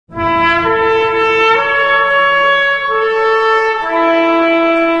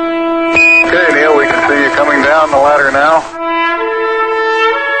the ladder now.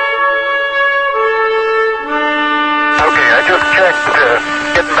 Okay, I just checked,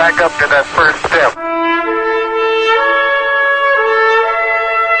 getting back up to that first step.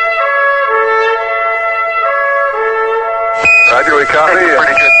 Roger, we copy.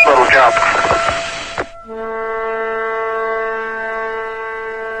 Pretty good little jump.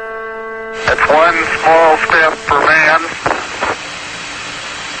 That's one small step for man,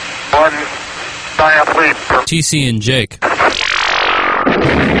 one giant leap for... TC and Jake.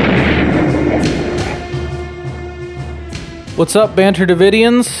 What's up, Banter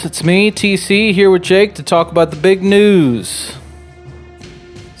Davidians? It's me, TC, here with Jake to talk about the big news.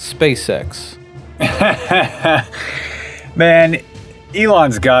 SpaceX. Man,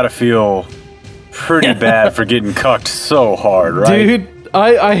 Elon's got to feel pretty bad for getting cucked so hard, right? Dude,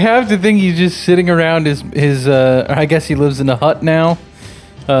 I have to think he's just sitting around his I guess he lives in a hut now.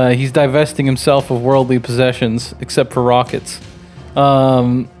 He's divesting himself of worldly possessions, except for rockets.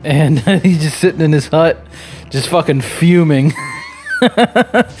 And he's just sitting in his hut, just fucking fuming.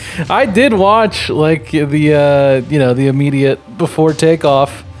 I did watch, like, the immediate before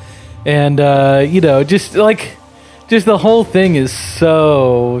takeoff. And, just the whole thing is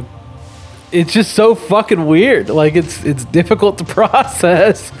so... It's just so fucking weird. Like, it's difficult to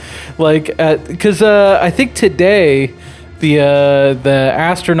process. Like, because I think today the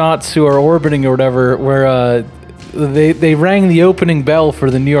astronauts who are orbiting or whatever were they rang the opening bell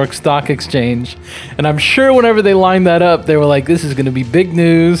for the New York Stock Exchange, and I'm sure whenever they lined that up, they were like, "This is going to be big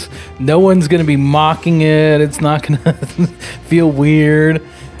news. No one's going to be mocking it. It's not going to feel weird."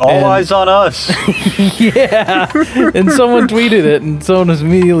 All eyes on us. Yeah. And someone tweeted it, and someone was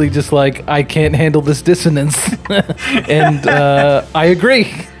immediately just like, I can't handle this dissonance. And I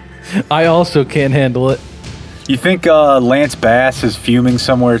agree. I also can't handle it. You think Lance Bass is fuming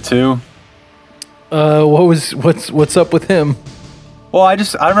somewhere too? What's up with him? Well,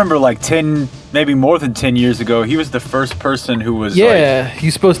 I remember like 10, maybe more than 10 years ago, he was the first person who was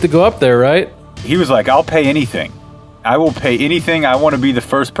he's supposed to go up there, right? He was like, I'll pay anything. I will pay anything. I want to be the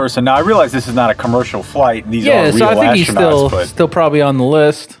first person. Now, I realize this is not a commercial flight. These are real so I think astronauts, he's still probably on the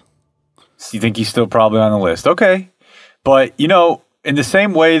list. You think he's still probably on the list? Okay. But, in the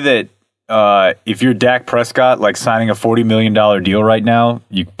same way that if you're Dak Prescott, like signing a $40 million deal right now,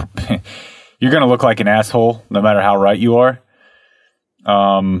 you're going to look like an asshole no matter how right you are.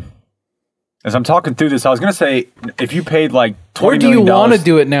 As I'm talking through this, I was going to say, if you paid like $20 million... Or do you want to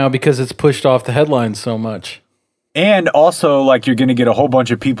do it now because it's pushed off the headlines so much? And also, like, you're going to get a whole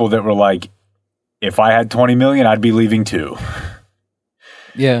bunch of people that were like, if I had 20 million, I'd be leaving too.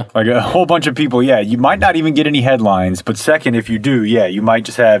 Yeah. Like a whole bunch of people, you might not even get any headlines. But second, if you do, you might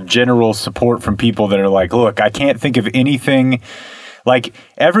just have general support from people that are like, look, I can't think of anything. Like,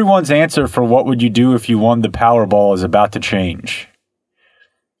 everyone's answer for what would you do if you won the Powerball is about to change.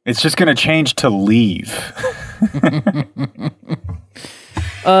 It's just going to change to leave. No,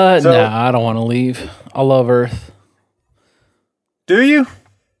 I don't want to leave. I love Earth. Do you?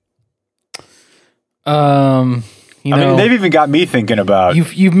 They've even got me thinking about...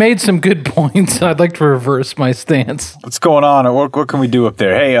 You've made some good points. I'd like to reverse my stance. What's going on? What can we do up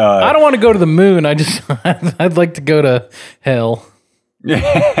there? Hey, I don't want to go to the moon. I'd like to go to hell.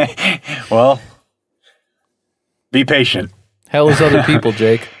 Well, be patient. Hell is other people,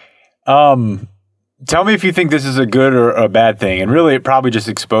 Jake. Tell me if you think this is a good or a bad thing. And really, it probably just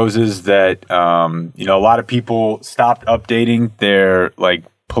exposes that, a lot of people stopped updating their, like,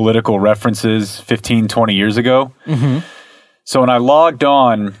 political references 15, 20 years ago. Mm-hmm. So when I logged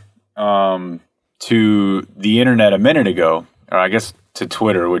on to the internet a minute ago, or I guess to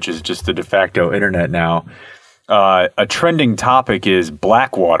Twitter, which is just the de facto internet now, a trending topic is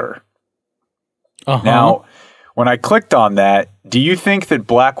Blackwater. Uh-huh. Now, when I clicked on that, do you think that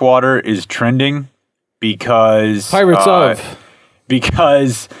Blackwater is trending because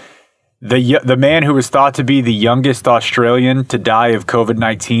because the man who was thought to be the youngest Australian to die of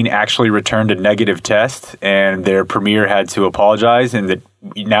COVID-19 actually returned a negative test, and their premier had to apologize, and that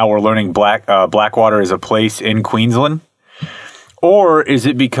now we're learning Blackwater is a place in Queensland? Or is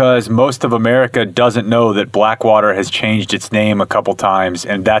it because most of America doesn't know that Blackwater has changed its name a couple times,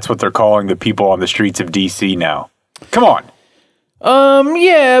 and that's what they're calling the people on the streets of DC now? Come on.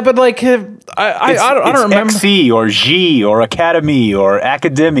 Yeah, but like, I don't remember. XC or G or Academy or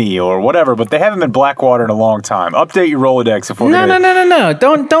Academy or whatever, but they haven't been Blackwater in a long time. Update your Rolodex if we're No.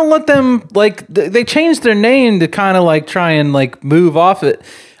 Don't let them, like, they changed their name to kind of like try and like move off it.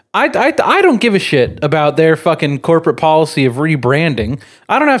 I don't give a shit about their fucking corporate policy of rebranding.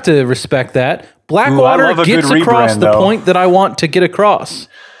 I don't have to respect that. Blackwater gets across the point that I want to get across.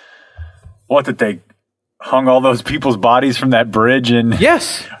 What did they... hung all those people's bodies from that bridge? And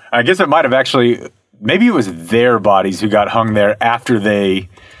Yes. I guess it might have actually, maybe it was their bodies who got hung there after they,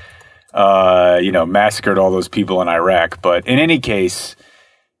 massacred all those people in Iraq. But in any case,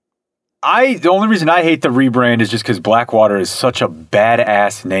 the only reason I hate the rebrand is just because Blackwater is such a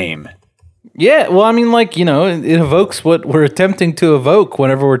badass name. Yeah, well, I mean, like, it evokes what we're attempting to evoke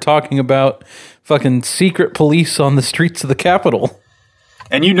whenever we're talking about fucking secret police on the streets of the Capitol.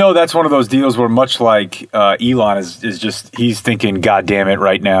 And that's one of those deals where, much like Elon is just, he's thinking, God damn it,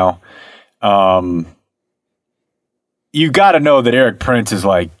 right now. You got to know that Eric Prince is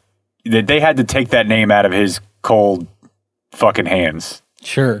like, that they had to take that name out of his cold fucking hands.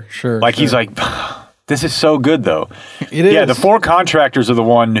 Sure. Like, he's like, this is so good, though. It is. Yeah, the 4 contractors are the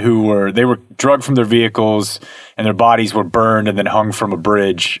one who were drugged from their vehicles and their bodies were burned and then hung from a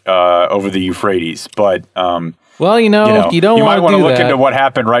bridge over the Euphrates. But, well, you don't want to do that. You might want to look into what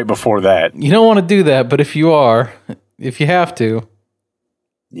happened right before that. You don't want to do that, but if you have to.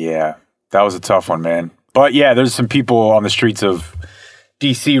 Yeah, that was a tough one, man. But yeah, there's some people on the streets of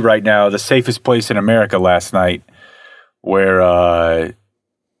D.C. right now, the safest place in America last night, where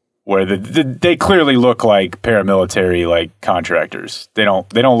they clearly look like paramilitary, like, contractors. They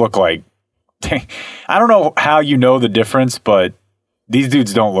don't look like, I don't know how you know the difference, but these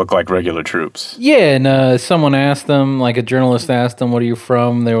dudes don't look like regular troops. Yeah, and someone asked them, like a journalist asked them, what are you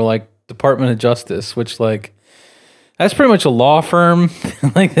from? They were like, Department of Justice, which, like, that's pretty much a law firm.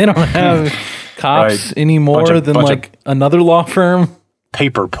 Like, they don't have cops anymore than, like, another law firm.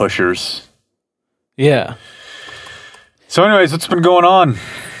 Paper pushers. Yeah. So anyways, what's been going on?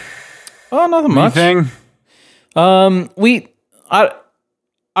 Oh, nothing much. Anything? I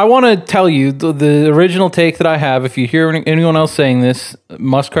want to tell you the original take that I have. If you hear anyone else saying this,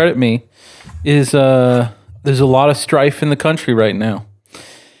 must credit me. Is there's a lot of strife in the country right now,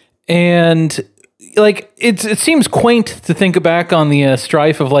 and like it seems quaint to think back on the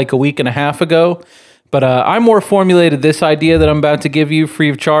strife of like a week and a half ago. But I more formulated this idea that I'm about to give you free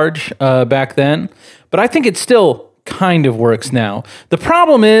of charge back then. But I think it still kind of works now. The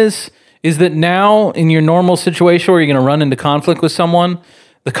problem is that now in your normal situation where you're going to run into conflict with someone,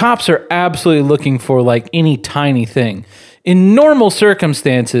 the cops are absolutely looking for like any tiny thing. In normal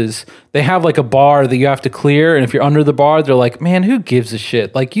circumstances, they have like a bar that you have to clear. And if you're under the bar, they're like, man, who gives a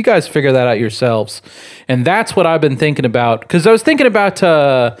shit? Like, you guys figure that out yourselves. And that's what I've been thinking about. Because I was thinking about...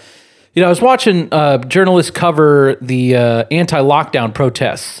 I was watching journalists cover the anti-lockdown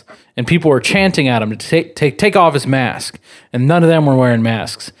protests, and people were chanting at him to take off his mask, and none of them were wearing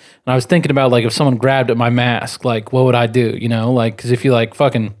masks. And I was thinking about, like, if someone grabbed at my mask, like, what would I do? Like, because if you, like,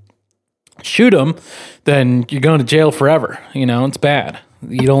 fucking shoot them, then you're going to jail forever. It's bad.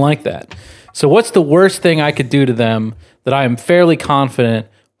 You don't like that. So what's the worst thing I could do to them that I am fairly confident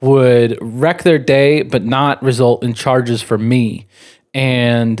would wreck their day but not result in charges for me?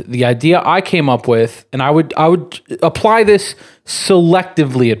 And the idea I came up with, and I would apply this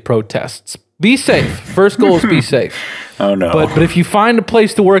selectively at protests. Be safe. First goal is be safe. Oh no! But if you find a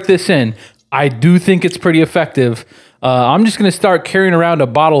place to work this in, I do think it's pretty effective. I'm just going to start carrying around a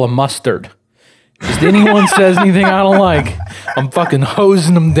bottle of mustard. If anyone says anything I don't like, I'm fucking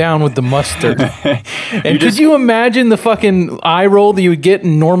hosing them down with the mustard. And could you imagine the fucking eye roll that you would get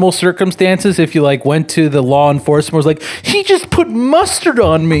in normal circumstances if you like went to the law enforcement and was like, he just put mustard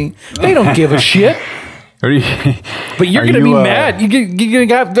on me. They don't give a shit. But you're going to be mad. You're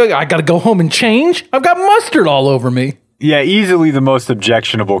gonna I got to go home and change. I've got mustard all over me. Yeah, easily the most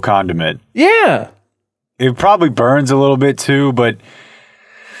objectionable condiment. Yeah. It probably burns a little bit too, but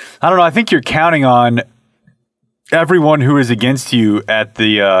I don't know. I think you're counting on everyone who is against you at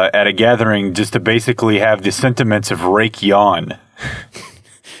a gathering just to basically have the sentiments of Rake Yawn.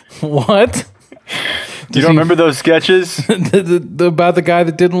 What? You don't remember those sketches? About the guy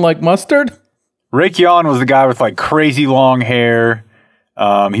that didn't like mustard? Rake Yawn was the guy with like crazy long hair.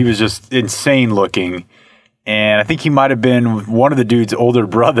 He was just insane looking. And I think he might have been one of the dude's older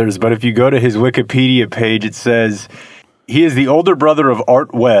brothers. But if you go to his Wikipedia page, it says... He is the older brother of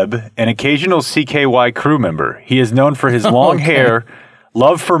Art Webb, an occasional CKY crew member. He is known for his long hair,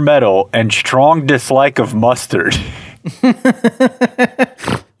 love for metal, and strong dislike of mustard.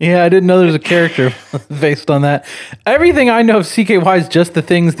 Yeah, I didn't know there was a character based on that. Everything I know of CKY is just the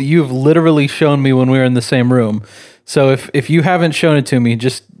things that you've literally shown me when we were in the same room. So if you haven't shown it to me,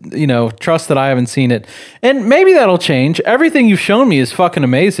 just, trust that I haven't seen it. And maybe that'll change. Everything you've shown me is fucking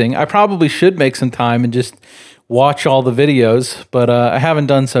amazing. I probably should make some time and just... watch all the videos, but I haven't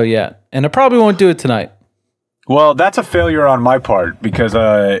done so yet. And I probably won't do it tonight. Well, that's a failure on my part because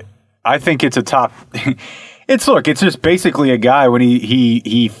I think it's It's just basically a guy when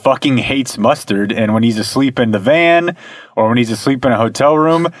he fucking hates mustard, and when he's asleep in the van or when he's asleep in a hotel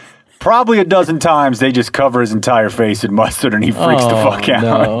room, probably a dozen times they just cover his entire face in mustard and he freaks the fuck out.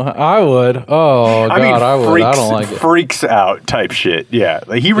 No, I would. Oh, God, I would. I don't like it. Freaks out type shit. Yeah.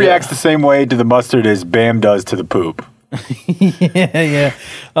 Like he reacts the same way to the mustard as Bam does to the poop. Yeah.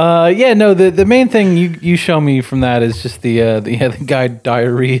 No, the main thing you show me from that is just the guy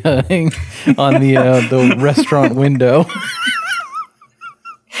diarrheaing on the restaurant window.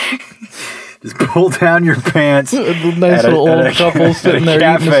 Just pull down your pants. A nice little old couple sitting there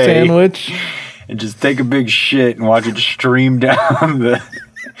eating a sandwich. And just take a big shit and watch it stream down the...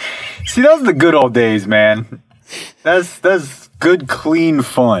 See, those are the good old days, man. That's good, clean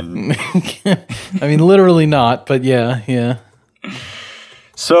fun. I mean, literally not, but yeah.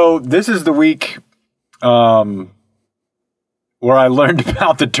 So this is the week where I learned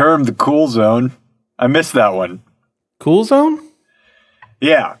about the term the cool zone. I missed that one. Cool zone?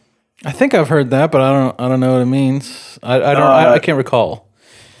 Yeah. I think I've heard that, but I don't know what it means. I can't recall.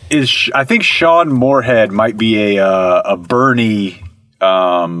 I think Sean Moorhead might be a Bernie,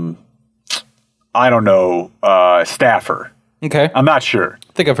 staffer. Okay. I'm not sure.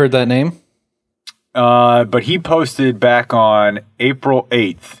 I think I've heard that name. But he posted back on April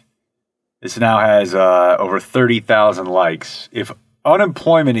 8th. This now has over 30,000 likes. If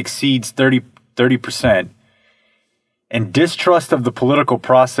unemployment exceeds 30%, and distrust of the political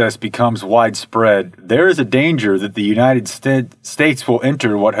process becomes widespread, there is a danger that the United States will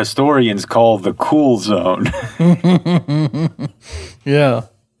enter what historians call the cool zone. Yeah.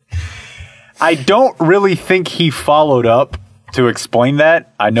 I don't really think he followed up to explain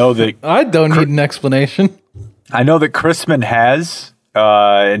that. I know that... I don't need an explanation. I know that Chrisman has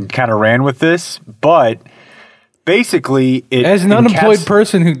and kind of ran with this, but... Basically, as an unemployed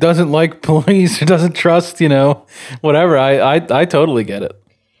person who doesn't like police, who doesn't trust, whatever, I totally get it.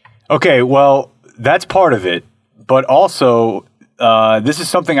 Okay, well, that's part of it. But also, this is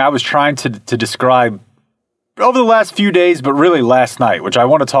something I was trying to describe over the last few days, but really last night, which I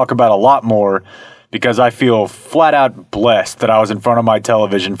want to talk about a lot more because I feel flat out blessed that I was in front of my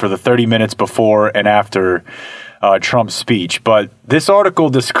television for the 30 minutes before and after Trump's speech. But this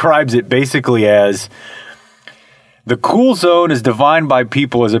article describes it basically as... The cool zone is defined by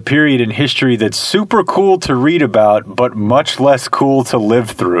people as a period in history that's super cool to read about, but much less cool to live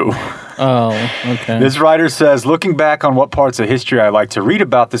through. Oh, okay. This writer says, looking back on what parts of history I like to read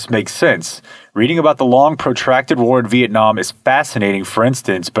about, this makes sense. Reading about the long, protracted war in Vietnam is fascinating, for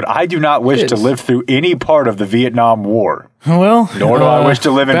instance, but I do not wish to live through any part of the Vietnam War. Well, nor do I wish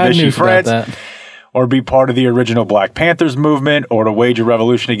to live in Vichy, France, or be part of the original Black Panthers movement, or to wage a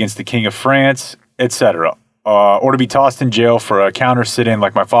revolution against the King of France, etc. Or to be tossed in jail for a counter sit-in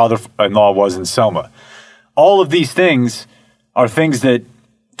like my father-in-law was in Selma. All of these things are things that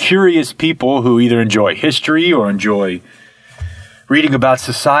curious people who either enjoy history or enjoy reading about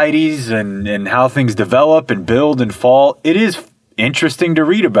societies and how things develop and build and fall, it is interesting to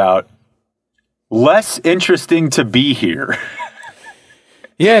read about. Less interesting to be here.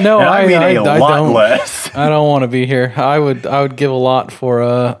 Yeah, no, I mean a lot less. I don't want to be here. I would give a lot for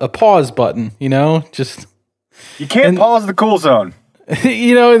a pause button, just... You can't pause the cool zone.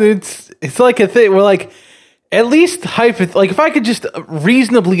 It's like a thing where, like, at least if I could just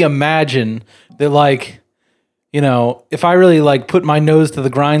reasonably imagine that, like, if I really put my nose to the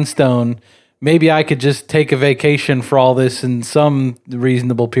grindstone, maybe I could just take a vacation for all this in some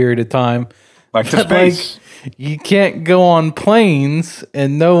reasonable period of time. Like to space. You can't go on planes,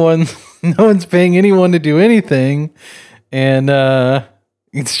 and no one's paying anyone to do anything, and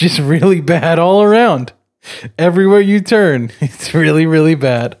it's just really bad all around. Everywhere you turn, it's really, really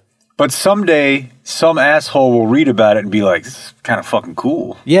bad. But someday, some asshole will read about it and be like, this is kind of fucking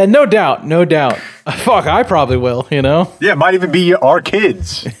cool. Yeah, no doubt. Fuck, I probably will, Yeah, it might even be our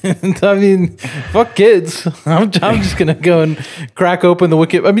kids. I mean, fuck kids. I'm just going to go and crack open the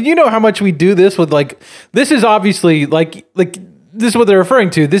Wiki. I mean, you know how much we do this with, this is obviously, this is what they're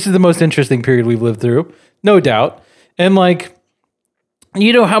referring to. This is the most interesting period we've lived through. No doubt. And,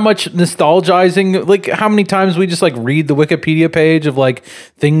 you know how much nostalgizing, how many times we just read the Wikipedia page of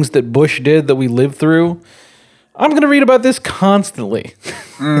things that Bush did that we lived through. I'm going to read about this constantly.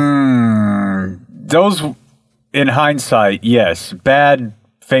 Those, in hindsight, yes, bad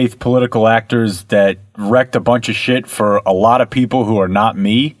faith political actors that wrecked a bunch of shit for a lot of people who are not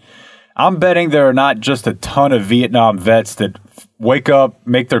me. I'm betting there are not just a ton of Vietnam vets that wake up,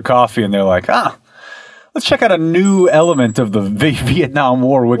 make their coffee, and they're like, let's check out a new element of the Vietnam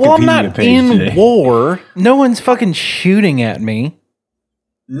War Wikipedia well, I'm not page in today. War. No one's fucking shooting at me.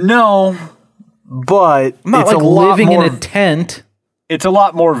 No, but I'm not it's like a lot living more, in a tent. It's a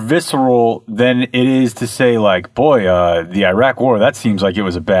lot more visceral than it is to say, like, boy, the Iraq War, that seems like it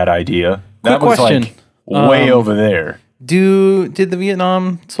was a bad idea. That Quick was question. like way over there. Did the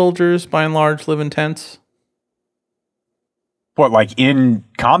Vietnam soldiers, by and large, live in tents? What, like in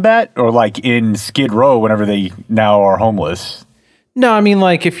combat or like in Skid Row whenever they now are homeless? No, I mean,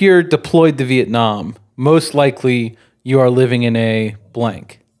 like, if you're deployed to Vietnam, most likely you are living in a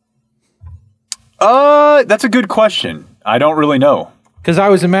blank. That's a good question. I don't really know. Because I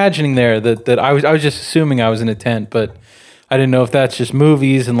was imagining there that I was just assuming I was in a tent, but I didn't know if that's just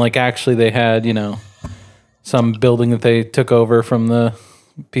movies and like actually they had, some building that they took over from the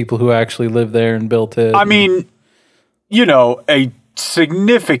people who actually lived there and built it. I mean, a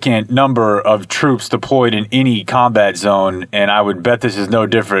significant number of troops deployed in any combat zone, and I would bet this is no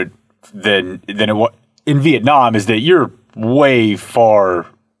different than in Vietnam, is that you're way far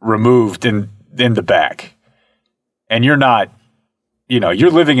removed in the back. And you're not,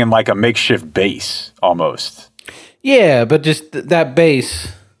 you're living in like a makeshift base almost. Yeah, but just that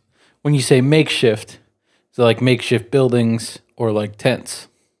base, when you say makeshift, so like makeshift buildings or like tents.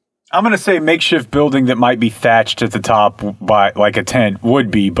 I'm going to say makeshift building that might be thatched at the top by like a tent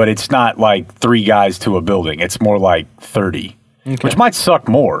would be, but it's not like 3 guys to a building. It's more like 30, which might suck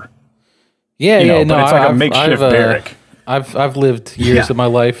more. Yeah, but it's like a makeshift barrack. I've lived years of my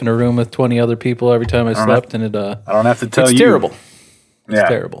life in a room with 20 other people every time I slept, and I don't have to tell you. It's terrible. Yeah. It's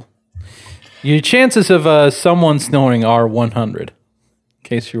terrible. Your chances of someone snoring are 100, in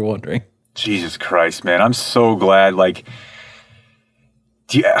case you're wondering. Jesus Christ, man. I'm so glad, like...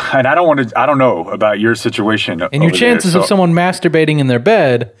 and I don't know about your situation. And your chances of someone masturbating in their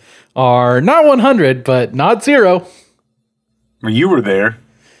bed are not 100, but not 0. Well, you were there.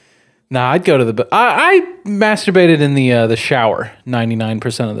 Nah, I'd go to the bed. I masturbated in the shower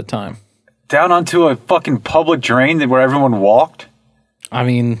 99% of the time. Down onto a fucking public drain where everyone walked? I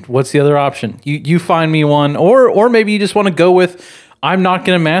mean, what's the other option? You find me one, or maybe you just want to go with, I'm not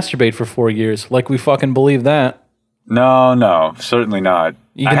going to masturbate for 4 years. Like we fucking believe that. No, certainly not.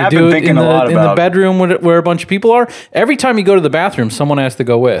 You gonna do it in the bedroom where a bunch of people are? Every time you go to the bathroom, someone has to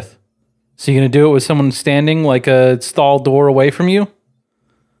go with. So you're going to do it with someone standing like a stall door away from you?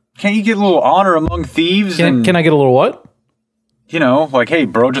 Can't you get a little honor among thieves? Can I get a little what? Like, hey,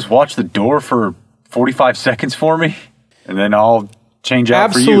 bro, just watch the door for 45 seconds for me, and then I'll change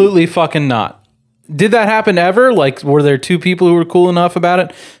out for you. Absolutely fucking not. Did that happen ever? Like, were there 2 people who were cool enough about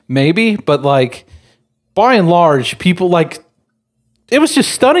it? Maybe, but like, by and large, people like, it was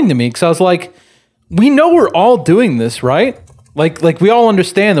just stunning to me because I was like, we know we're all doing this, right? Like we all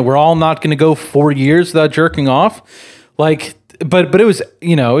understand that we're all not going to go 4 years without jerking off. Like, but it was,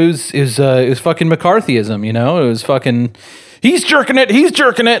 it was fucking McCarthyism, It was fucking, he's jerking it,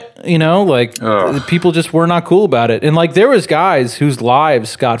 people just were not cool about it. And like, there was guys whose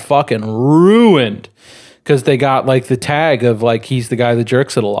lives got fucking ruined because they got like the tag of like, he's the guy that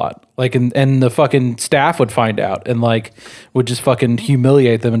jerks it a lot. Like, and the fucking staff would find out and like would just fucking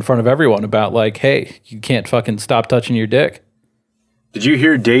humiliate them in front of everyone about like, hey, you can't fucking stop touching your dick. Did you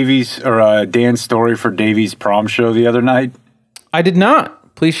hear Dan's story for Davies' prom show the other night? I did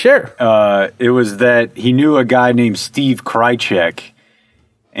not. Please share. It was that he knew a guy named Steve Krychek,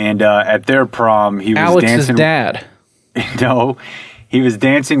 and at their prom, he was Alex's dancing. dad. No, he was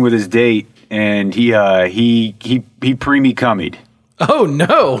dancing with his date, and he preemie cummied. Oh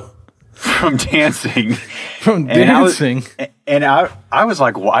no! From dancing. From dancing. And I was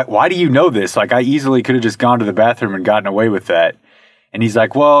like, why do you know this? Like, I easily could have just gone to the bathroom and gotten away with that. And he's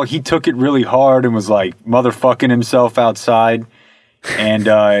like, well, he took it really hard and was like motherfucking himself outside.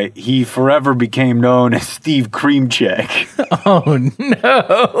 And he forever became known as Steve Creamcheck. Oh,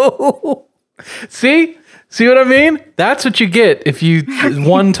 no. See what I mean? That's what you get if you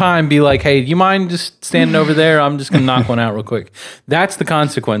one time be like, hey, do you mind just standing over there? I'm just going to knock one out real quick. That's the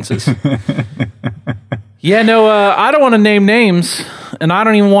consequences. Yeah, no, I don't want to name names, and I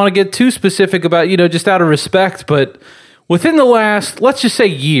don't even want to get too specific about, just out of respect, but within the last, let's just say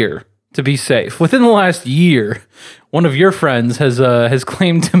year, to be safe, within the last year, one of your friends has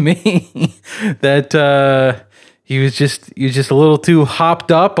claimed to me that he was just a little too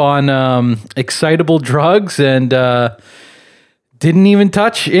hopped up on excitable drugs and didn't even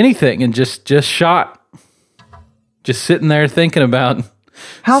touch anything and just shot, just sitting there thinking about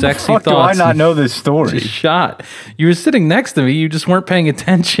how sexy the fuck thoughts. Do I not know this story? Just shot. You were sitting next to me. You just weren't paying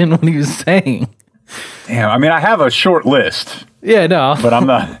attention when he was saying. Damn, I mean, I have a short list. Yeah, no. But I'm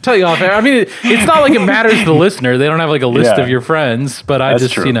not. Tell you off air. I mean, it's not like it matters to the listener. They don't have like a list of your friends, but I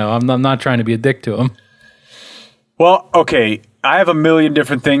just, true. I'm not trying to be a dick to them. Well, okay. I have a million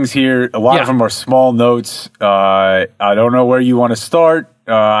different things here. A lot Yeah. of them are small notes. I don't know where you want to start.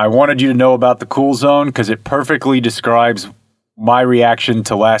 I wanted you to know about the Cool Zone because it perfectly describes my reaction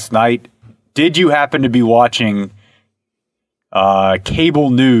to last night. Did you happen to be watching cable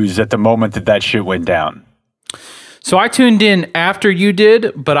news at the moment that shit went down? So I tuned in after you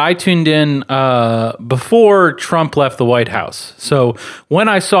did, but I tuned in before Trump left the White House. So when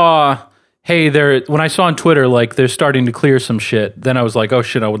I saw, when I saw on Twitter, like they're starting to clear some shit, then I was like, oh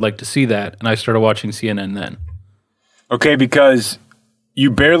shit, I would like to see that. And I started watching CNN then. Okay, because you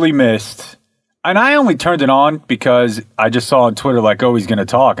barely missed. And I only turned it on because I just saw on Twitter, like, oh, he's going to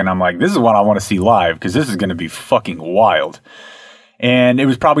talk. And I'm like, this is what I want to see live because this is going to be fucking wild. And it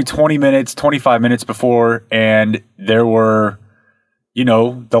was probably 20 minutes, 25 minutes before. And there were,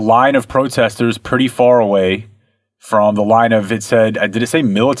 the line of protesters pretty far away from the line of, it said, did it say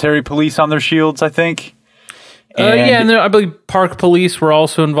military police on their shields, I think? And I believe park police were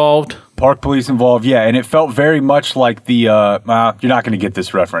also involved. Park police involved, yeah. And it felt very much like the, you're not going to get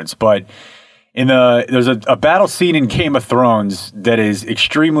this reference, but there's a battle scene in Game of Thrones that is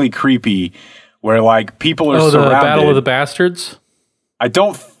extremely creepy where like people are surrounded. The Battle of the Bastards?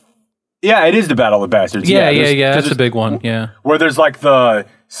 Yeah, it is the Battle of the Bastards. Yeah, that's a big one, yeah. Where there's like the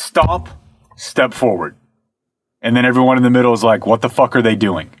stop, step forward. And then everyone in the middle is like, what the fuck are they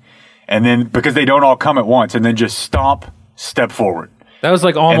doing? And then, because they don't all come at once, and then just stomp, step forward. That was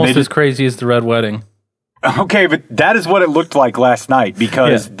like almost as crazy as the Red Wedding. Okay, but that is what it looked like last night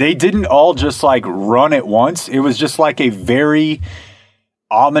because they didn't all just like run at once. It was just like a very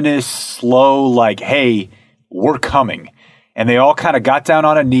ominous, slow, like, hey, we're coming. And they all kind of got down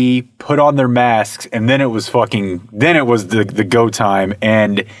on a knee, put on their masks, and then it was the go time.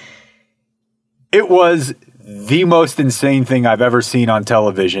 And it was the most insane thing I've ever seen on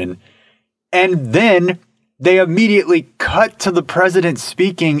television. And then they immediately cut to the president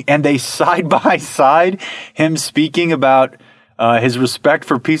speaking, and they side by side him speaking about his respect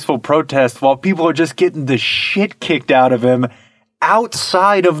for peaceful protest while people are just getting the shit kicked out of him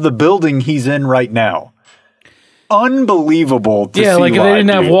outside of the building he's in right now. Unbelievable to see. Yeah, like if live, they didn't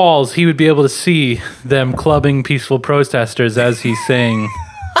have dude. walls, he would be able to see them clubbing peaceful protesters as he's saying,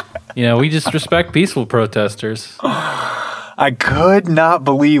 we just respect peaceful protesters. I could not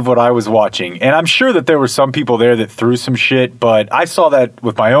believe what I was watching. And I'm sure that there were some people there that threw some shit, but I saw that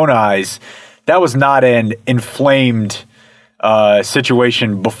with my own eyes. That was not an inflamed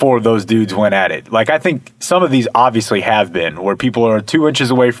situation before those dudes went at it. Like, I think some of these obviously have been, where people are 2 inches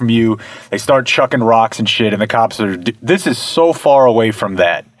away from you, they start chucking rocks and shit, and the cops are... This is so far away from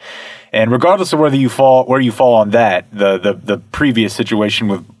that. And regardless of where you fall on that, the previous situation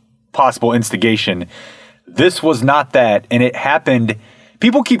with possible instigation... This was not that, and it happened.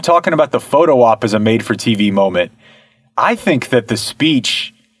 People keep talking about the photo op as a made-for-TV moment. I think that the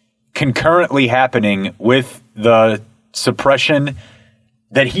speech concurrently happening with the suppression,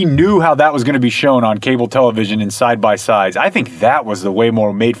 that he knew how that was going to be shown on cable television in side-by-sides. I think that was the way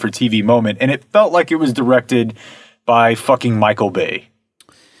more made-for-TV moment, and it felt like it was directed by fucking Michael Bay.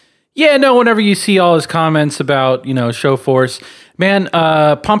 Yeah, no, whenever you see all his comments about, show force, man,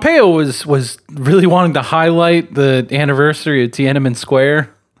 Pompeo was really wanting to highlight the anniversary of Tiananmen Square.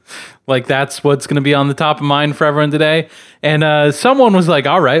 Like, that's what's going to be on the top of mind for everyone today. And someone was like,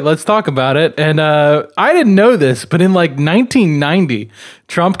 all right, let's talk about it. And I didn't know this, but in like 1990,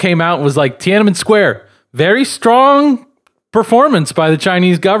 Trump came out and was like, Tiananmen Square, very strong performance by the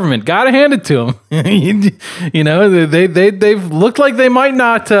Chinese government. Gotta hand it to them. They've looked like they might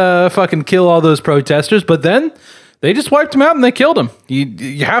not fucking kill all those protesters, but then they just wiped them out and they killed them.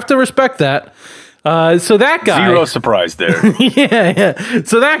 You have to respect that. So that guy, zero surprise there. yeah.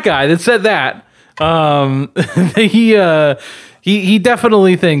 So that guy that said that, he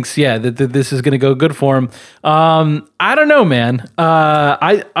definitely thinks, that this is going to go good for him. I don't know, man.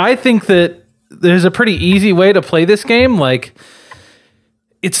 I think that there's a pretty easy way to play this game. Like,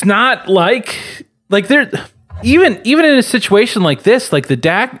 it's not like there, even in a situation like this, like the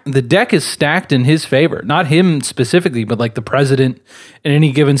deck is stacked in his favor. Not him specifically, but like the president in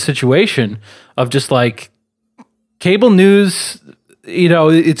any given situation of just like cable news.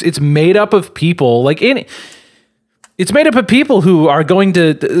 It's made up of people it's made up of people who are going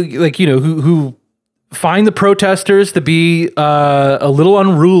to who find the protesters to be a little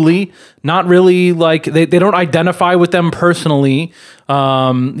unruly, not really like they don't identify with them personally.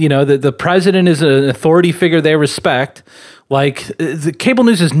 The president is an authority figure they respect. Like, the cable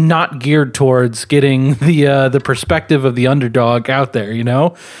news is not geared towards getting the perspective of the underdog out there,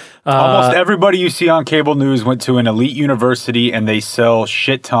 Almost everybody you see on cable news went to an elite university and they sell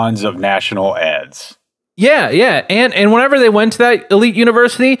shit tons of national ads. Yeah. And whenever they went to that elite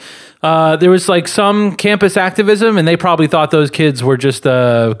university, there was like some campus activism, and they probably thought those kids were just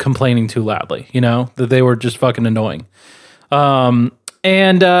complaining too loudly, that they were just fucking annoying. I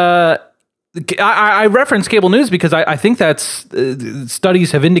reference cable news because I think that's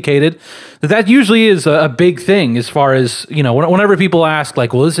studies have indicated that usually is a big thing as far as, whenever people ask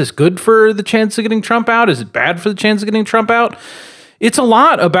like, well, is this good for the chance of getting Trump out? Is it bad for the chance of getting Trump out? It's a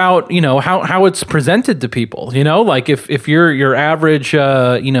lot about, how it's presented to people, like if your average,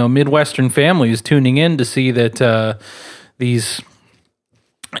 Midwestern family is tuning in to see that these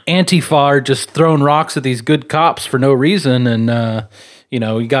Antifa are just throwing rocks at these good cops for no reason. And,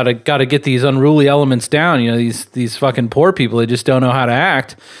 you gotta get these unruly elements down. These fucking poor people, they just don't know how to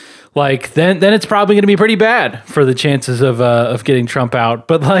act. Like then it's probably going to be pretty bad for the chances of getting Trump out.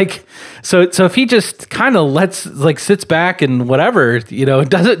 But like, so if he just kind of sits back and whatever,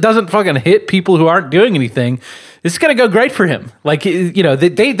 doesn't fucking hit people who aren't doing anything, it's going to go great for him. Like,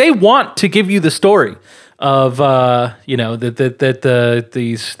 they want to give you the story of that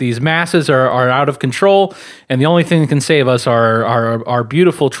these masses are out of control, and the only thing that can save us are our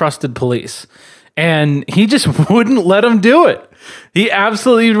beautiful trusted police. And he just wouldn't let them do it. He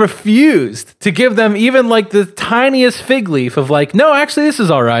absolutely refused to give them even like the tiniest fig leaf of like, no, actually this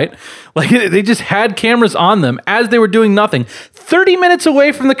is all right. Like they just had cameras on them as they were doing nothing 30 minutes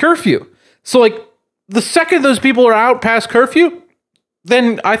away from the curfew. So like the second those people are out past curfew,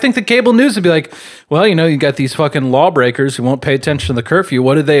 then I think the cable news would be like, well, you got these fucking lawbreakers who won't pay attention to the curfew.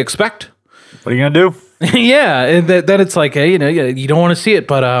 What did they expect? What are you going to do? Yeah. And then it's like, hey, you don't want to see it,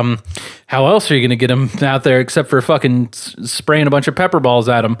 but how else are you going to get them out there except for fucking spraying a bunch of pepper balls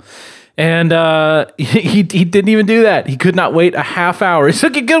at them? And he didn't even do that. He could not wait a half hour. So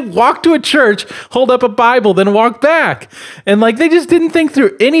he could walk to a church, hold up a Bible, then walk back. And like they just didn't think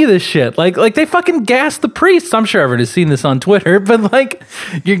through any of this shit. Like they fucking gassed the priests. I'm sure everyone has seen this on Twitter, but like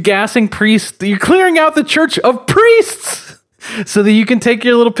you're gassing priests. You're clearing out the church of priests so that you can take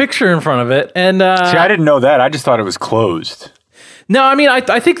your little picture in front of it. And see, I didn't know that. I just thought it was closed. No, I mean,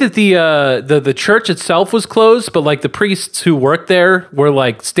 I think that the church itself was closed, but like the priests who worked there were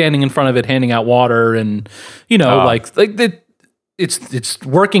like standing in front of it, handing out water, and it's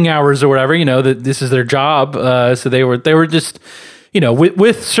working hours or whatever. That this is their job, so they were just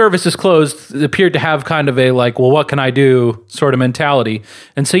with services closed, it appeared to have kind of a like, well, what can I do sort of mentality.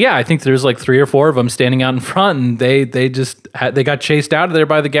 And so yeah, I think there's like 3 or 4 of them standing out in front, and they got chased out of there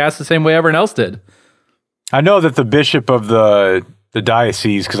by the gas the same way everyone else did. I know that the bishop of the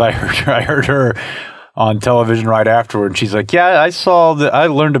diocese, because I heard her on television right afterward, and she's like, yeah, I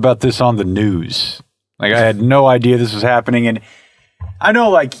learned about this on the news. Like I had no idea this was happening. And I know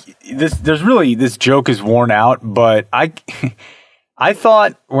like this joke is worn out, but I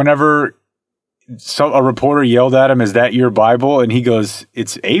thought whenever a reporter yelled at him, is that your Bible? And he goes,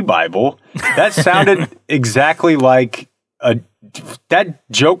 it's a Bible. That sounded exactly like that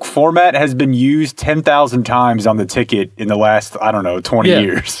joke format has been used 10,000 times on the ticket in the last, 20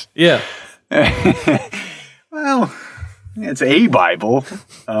 years. Yeah. Well, it's a Bible.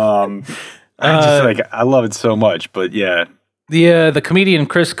 I love it so much, but yeah. The comedian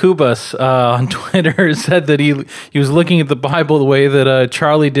Chris Kubas on Twitter said that he was looking at the Bible the way that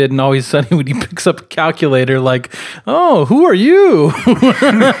Charlie did in Always Sunny when he picks up a calculator, like, oh, who are you?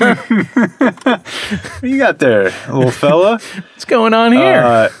 What you got there, little fella? What's going on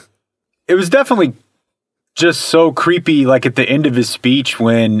here? It was definitely just so creepy, like at the end of his speech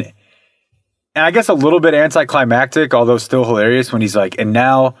when, and I guess a little bit anticlimactic, although still hilarious, when he's like, and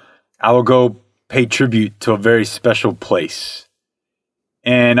now I will go pay tribute to a very special place.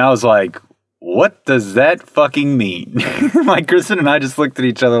 And I was like, what does that fucking mean? Like Kristen and I just looked at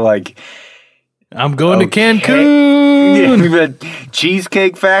each other like, I'm going to Cancun. Yeah, the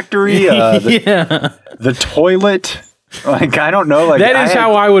Cheesecake Factory. The toilet. Like, I don't know. Like that is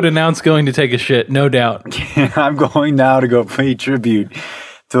how I would announce going to take a shit, no doubt. I'm going now to go pay tribute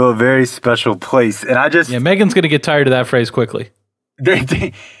to a very special place. And I just... Yeah, Megan's going to get tired of that phrase quickly.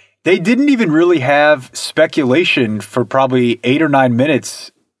 They didn't even really have speculation for probably 8 or 9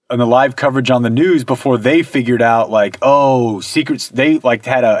 minutes on the live coverage on the news before they figured out like, oh, secrets. They like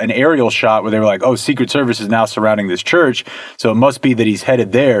had an aerial shot where they were like, oh, Secret Service is now surrounding this church. So it must be that he's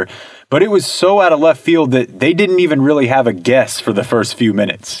headed there. But it was so out of left field that they didn't even really have a guess for the first few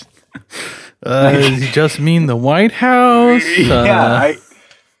minutes. Does he just mean the White House? Yeah,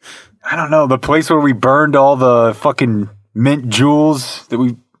 I don't know. The place where we burned all the fucking mint jewels that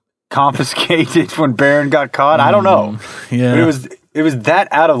we confiscated when Barron got caught. I don't know. Yeah. But it was that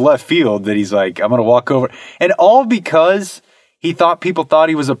out of left field that he's like, I'm going to walk over. And all because he thought people thought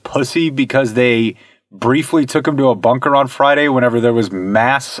he was a pussy because they briefly took him to a bunker on Friday whenever there was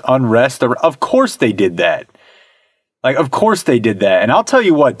mass unrest? Of course they did that. Like, of course they did that. And I'll tell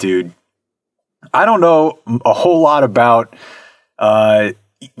you what, dude, I don't know a whole lot about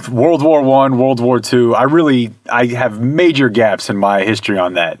World War I, World War II. I have major gaps in my history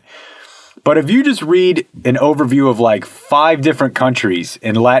on that. But if you just read an overview of like 5 different countries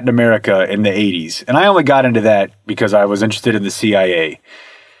in Latin America in the 80s, and I only got into that because I was interested in the CIA,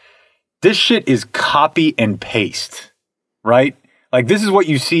 this shit is copy and paste, right? Like, this is what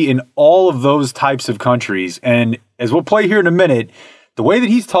you see in all of those types of countries. And as we'll play here in a minute, the way that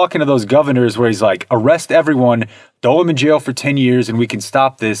he's talking to those governors where he's like, arrest everyone, throw them in jail for 10 years and we can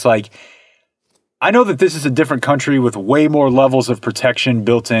stop this. Like, I know that this is a different country with way more levels of protection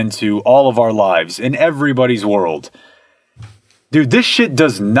built into all of our lives in everybody's world. Dude, this shit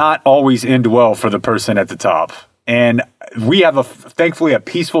does not always end well for the person at the top. And we have thankfully a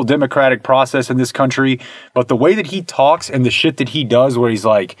peaceful democratic process in this country. But the way that he talks and the shit that he does where he's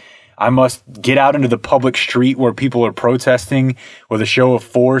like, I must get out into the public street where people are protesting with a show of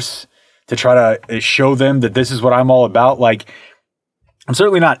force to try to show them that this is what I'm all about. Like, I'm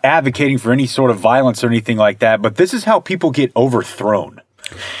certainly not advocating for any sort of violence or anything like that, but this is how people get overthrown.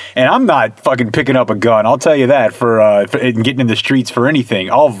 And I'm not fucking picking up a gun. I'll tell you that for getting in the streets for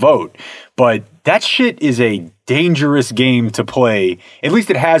anything. I'll vote. But that shit is a dangerous game to play. At least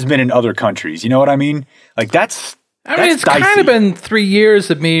it has been in other countries. You know what I mean? Like, it's dicey. Kind of been 3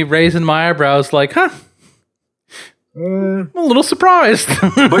 years of me raising my eyebrows like, I'm a little surprised.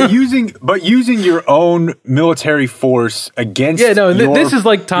 but using your own military force against this is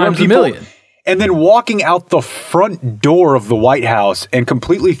like times a million. And then walking out the front door of the White House and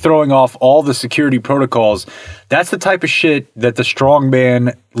completely throwing off all the security protocols. That's the type of shit that the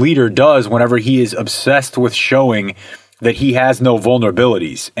strongman leader does whenever he is obsessed with showing that he has no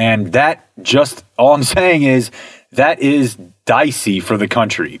vulnerabilities. And that all I'm saying is that is dicey for the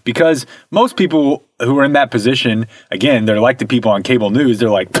country, because most people who are in that position, again, they're like the people on cable news. They're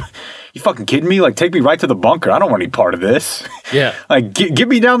like, you fucking kidding me? Like, take me right to the bunker. I don't want any part of this. Yeah. Like, get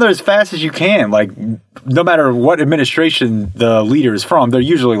me down there as fast as you can. Like, no matter what administration the leader is from, they're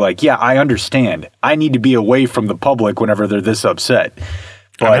usually like, yeah, I understand. I need to be away from the public whenever they're this upset.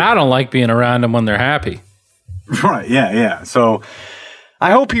 But I don't like being around them when they're happy. Right. Yeah. So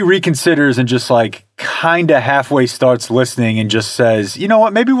I hope he reconsiders and just like kind of halfway starts listening and just says, you know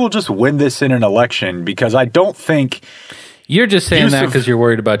what, maybe we'll just win this in an election, because I don't think... You're just saying that because you're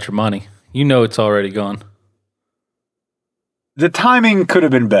worried about your money. You know it's already gone. The timing could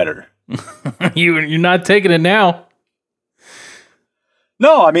have been better. You're not taking it now.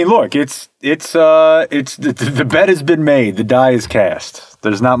 No, I mean, look, it's the bet has been made. The die is cast.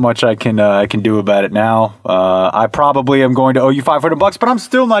 There's not much I can do about it now. I probably am going to owe you $500, but I'm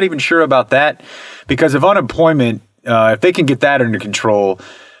still not even sure about that, because if unemployment, if they can get that under control,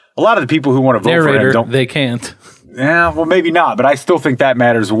 a lot of the people who want to vote for him don't. They can't. Yeah, well, maybe not, but I still think that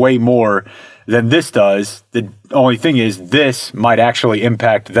matters way more than this does. The only thing is, this might actually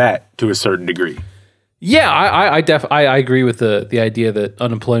impact that to a certain degree. Yeah, I agree with the idea that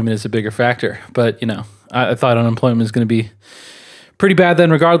unemployment is a bigger factor, but I thought unemployment is going to be pretty bad then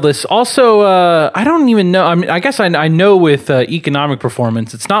regardless. Also, I don't even know. I mean, I guess I know with economic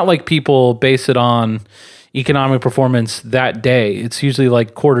performance, it's not like people base it on economic performance that day. It's usually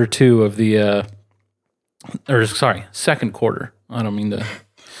like quarter 2 of the, second quarter. I don't mean to.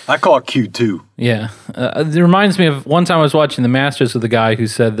 I call it Q2. Yeah. It reminds me of one time I was watching the Masters with a guy who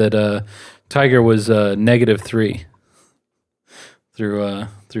said that Tiger was -3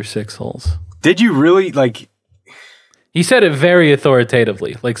 through 6 holes. Did you really, like... He said it very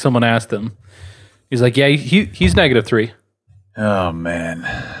authoritatively. Like someone asked him. He's like, yeah, he's -3. Oh, man.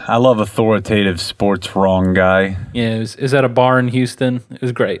 I love authoritative sports wrong guy. Yeah, it was at a bar in Houston. It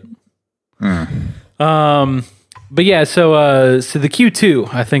was great. But yeah, so the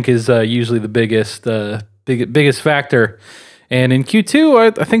Q2, I think, is usually the biggest factor. And in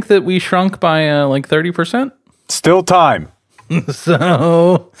Q2, I think that we shrunk by like 30%. Still time.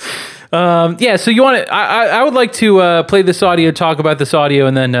 So... so you want to? I would like to play this audio, talk about this audio,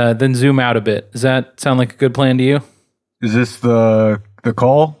 and then zoom out a bit. Does that sound like a good plan to you? Is this the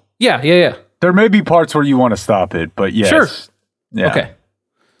call? Yeah. There may be parts where you want to stop it, but yes. Sure. Yeah. Okay.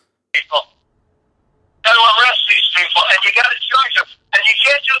 People. Got to arrest these people, and you got to charge them, and you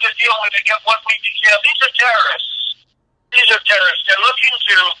can't do the deal when they get 1 week in jail. These are terrorists. They're looking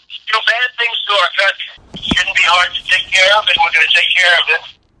to do bad things to our country. It shouldn't be hard to take care of, and we're going to take care of it.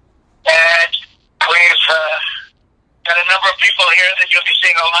 And we've got a number of people here that you'll be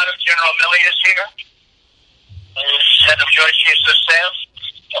seeing. A lot of General Milley is here, who's head of Joint Chiefs of Staff,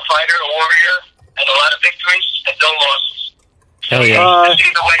 a fighter, a warrior, and a lot of victories and no losses. Hell yeah. Just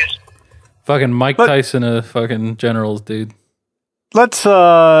either way is Fucking Mike Tyson of fucking generals, dude. Let's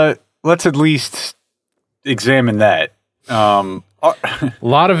at least examine that. A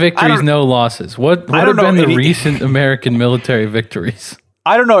lot of victories, no losses. What have been the recent American military victories?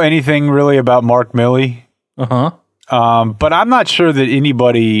 I don't know anything really about Mark Milley. Uh-huh. But I'm not sure that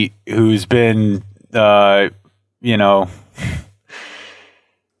anybody who's been,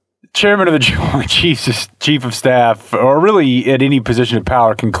 chairman of the chief of staff, or really at any position of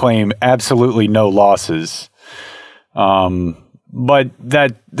power, can claim absolutely no losses. But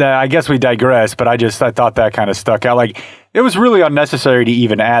that I guess we digress. But I thought that kind of stuck out. Like, it was really unnecessary to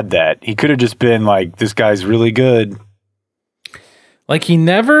even add that. He could have just been like, "This guy's really good." Like, he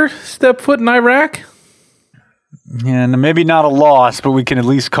never stepped foot in Iraq? Yeah, and maybe not a loss, but we can at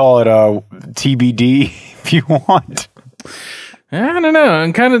least call it a TBD if you want. I don't know.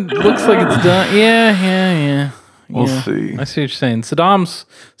 It kind of looks like it's done. Yeah. We'll see. I see what you're saying.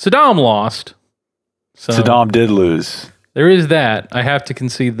 Saddam lost. So Saddam did lose. there is that. I have to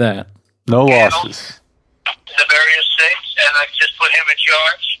concede that. No losses. in the various states, and I just put him in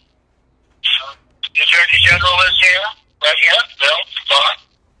charge. The Attorney General is here, right here, Bill Barr,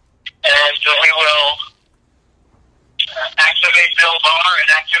 and we will activate Bill Barr and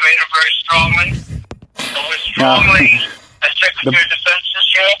activate him very strongly. So we're strongly, as Secretary of Defense is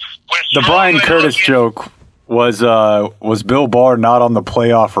here, the Brian Curtis joke was Bill Barr not on the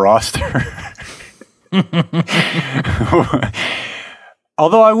playoff roster?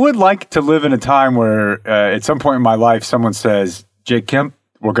 Although I would like to live in a time where at some point in my life someone says, Jake Kemp,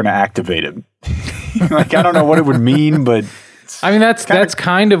 we're going to activate him. Like, I don't know what it would mean, but I mean, that's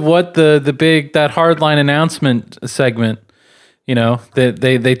kind of what the big, that hardline announcement segment, you know,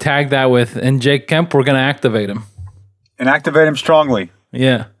 they tag that with, and Jake Kemp, we're going to activate him. And activate him strongly.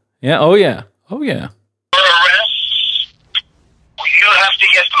 Yeah. Yeah. Oh, yeah. Oh, yeah. For arrests, you have to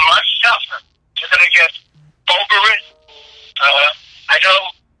get much tougher. You're going to get overridden. I know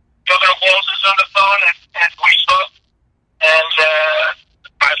Governor Walz is on the phone, and we spoke, and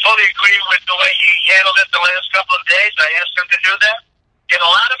I fully agree with the way he handled it the last couple of days. I asked him to do that. Get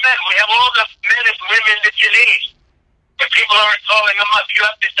a lot of men. We have all the men and women that you need. If people aren't calling them up, you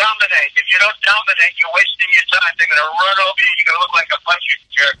have to dominate. If you don't dominate, you're wasting your time. They're going to run over you. You're going to look like a punching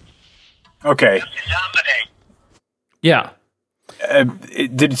jerk. Okay. You have to dominate. Yeah.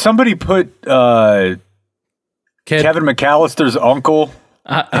 Did somebody put Kevin McAllister's uncle?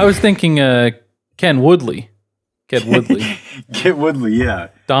 I was thinking Ken Woodley. Ked Woodley. Ked Woodley, yeah.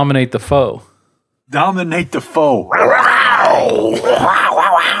 Dominate the foe. Dominate the foe.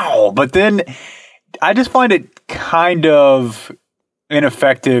 But then I just find it kind of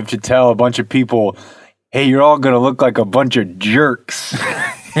ineffective to tell a bunch of people, hey, you're all going to look like a bunch of jerks.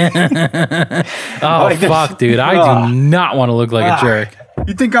 Fuck, dude. I do not want to look like a jerk.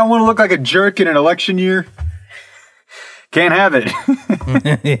 You think I want to look like a jerk in an election year? Can't have it.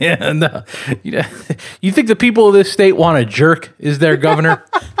 Yeah, no. You think the people of this state want a jerk as their governor?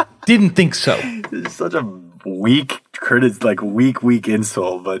 Didn't think so. It's such a weak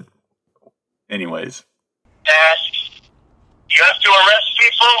insult, but anyways. And you have to arrest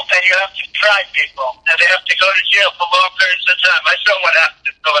people and you have to try people. And they have to go to jail for long periods of time. I saw what happened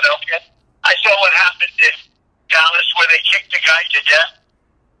in Philadelphia. I saw what happened in Dallas where they kicked a guy to death.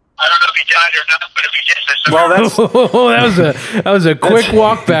 I don't know if he died or not, but if he did, that was a quick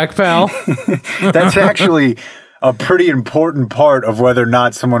walk back, pal. That's actually a pretty important part of whether or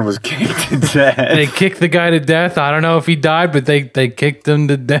not someone was kicked to death. They kicked the guy to death. I don't know if he died, but they kicked him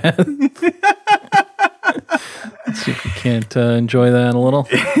to death. Let's see if we can't enjoy that a little.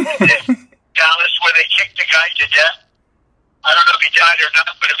 Dallas where they kicked the guy to death. I don't know if he died or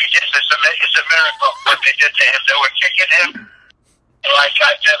not, but if he did, it's a miracle what they did to him. They were kicking him like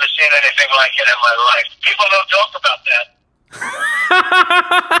I've never seen anything like it in my life. People don't talk about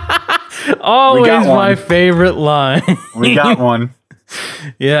that. Always my favorite line. We got one.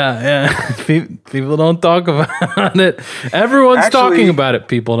 Yeah. People don't talk about it. Everyone's talking about it.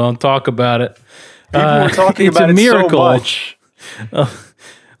 People don't talk about it. People were talking about it so much.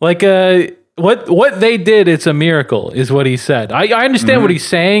 What they did, it's a miracle, is what he said. I understand what he's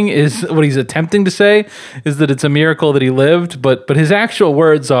saying, is what he's attempting to say, is that it's a miracle that he lived, but his actual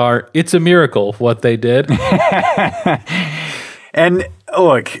words are, it's a miracle what they did. And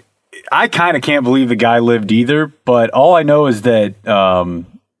look, I kind of can't believe the guy lived either, but all I know is that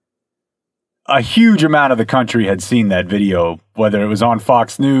a huge amount of the country had seen that video, whether it was on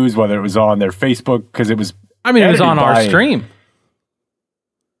Fox News, whether it was on their Facebook, because it was... I mean, it was on our stream.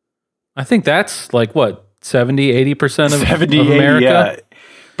 I think that's like, what, 70, 80% of America?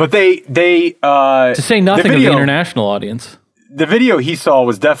 But they To say nothing of the video- international audience. the video he saw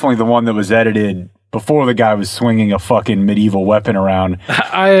was definitely the one that was edited before the guy was swinging a fucking medieval weapon around.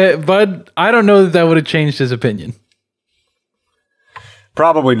 But I don't know that would have changed his opinion.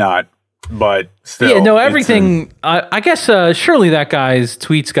 Probably not, but still. Yeah, no, everything. I guess surely that guy's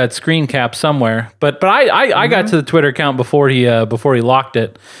tweets got screen capped somewhere. But I got to the Twitter account before he locked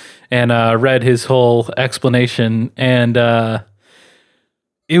it and read his whole explanation, and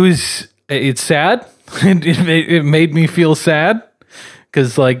it's sad. It made me feel sad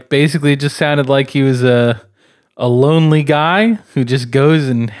because like basically it just sounded like he was a lonely guy who just goes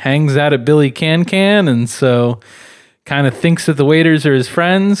and hangs out at Billy Can, and so kind of thinks that the waiters are his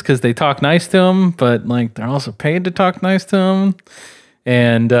friends because they talk nice to him, but like they're also paid to talk nice to him.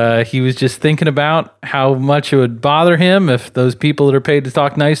 And he was just thinking about how much it would bother him if those people that are paid to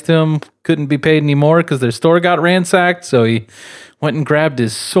talk nice to him couldn't be paid anymore because their store got ransacked. So he went and grabbed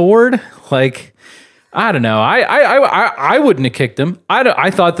his sword. Like, I don't know. I wouldn't have kicked him. I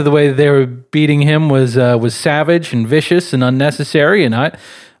thought that the way they were beating him was savage and vicious and unnecessary, and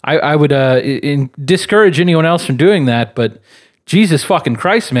I would discourage anyone else from doing that. But Jesus fucking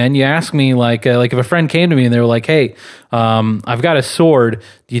Christ, man! You ask me like if a friend came to me and they were like, "Hey, I've got a sword.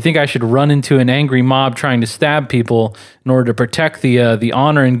 Do you think I should run into an angry mob trying to stab people in order to protect the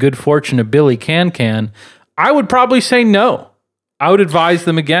honor and good fortune of Billy Can?" I would probably say no. I would advise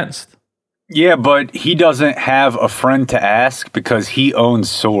them against. Yeah, but he doesn't have a friend to ask because he owns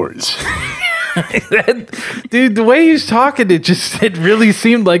swords. Dude, the way he was talking, it really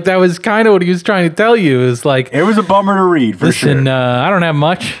seemed like that was kind of what he was trying to tell you. It was like, It was a bummer to read, for listen, sure. I don't have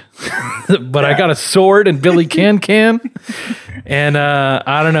much, but I got a sword and Billy Can. And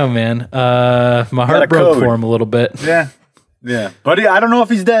I don't know, man. My heart a broke code. for him a little bit. Yeah. But I don't know if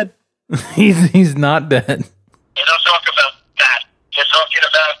he's dead. He's not dead. They don't talk about that. They're talking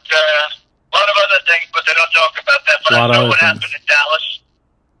about a lot of other things, but they don't talk about that. But A lot I of know other what things. happened in Dallas.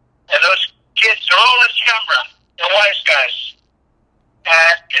 And those kids are all on camera. They're wise guys.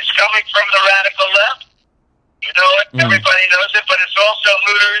 And it's coming from the radical left. You know it. Everybody knows it. But it's also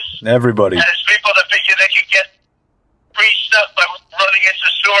looters. Everybody. And it's people that figure they can get free stuff by running into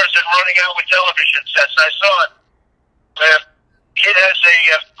stores and running out with television sets. I saw it. The kid has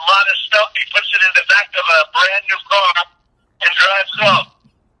a lot of stuff. He puts it in the back of a brand new car and drives off.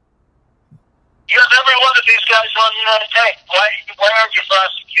 You have every one of these guys on tape. Why aren't you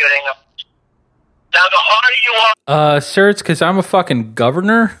prosecuting them? Now, the harder you are... Sir, it's because I'm a fucking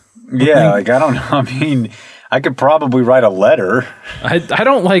governor. Yeah, like, I don't know. I mean, I could probably write a letter. I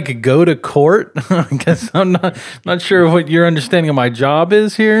don't like go to court. I guess I'm not sure what your understanding of my job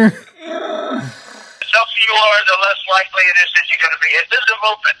is here. The tougher you are, the less likely it is that you're going to be hit. This is a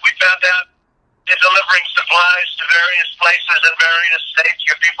movement. We found out they're delivering supplies to various places in various states.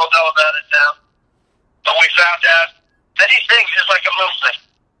 Your people know about it now. But we found out many things is like a movement.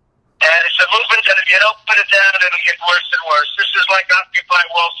 And it's a movement that if you don't put it down, it'll get worse and worse. This is like Occupy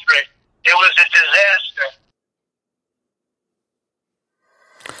Wall Street. It was a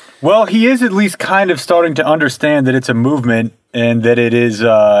disaster. Well, he is at least kind of starting to understand that it's a movement and that it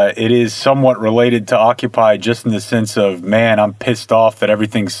is somewhat related to Occupy, just in the sense of, man, I'm pissed off that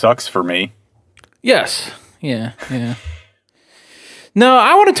everything sucks for me. Yes. Yeah. No,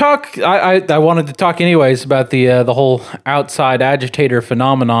 I want to talk. I wanted to talk anyways about the whole outside agitator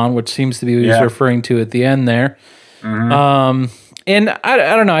phenomenon, which seems to be what he's referring to at the end there. And I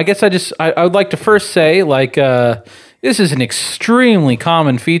don't know. I guess I would like to first say, like, this is an extremely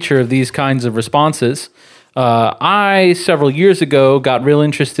common feature of these kinds of responses. I several years ago got real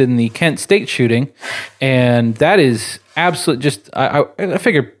interested in the Kent State shooting, and that is absolutely just. I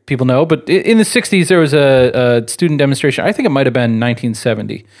figure people know, but in the 60s there was a student demonstration. I think it might have been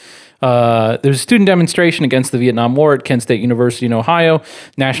 1970. There was a student demonstration against the Vietnam War at Kent State University in Ohio.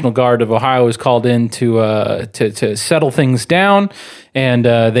 National Guard of Ohio was called in to settle things down, and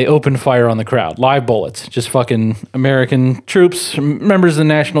they opened fire on the crowd. Live bullets, just fucking American troops, members of the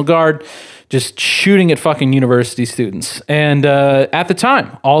National Guard, just shooting at fucking university students. And at the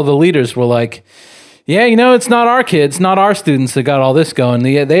time, all the leaders were like, yeah, you know, it's not our kids, not our students that got all this going.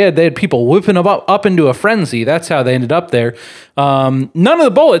 They had people whipping them up into a frenzy. That's how they ended up there. None of the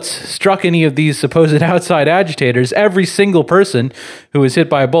bullets struck any of these supposed outside agitators. Every single person who was hit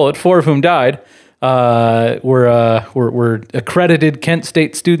by a bullet, 4 of whom died, were accredited Kent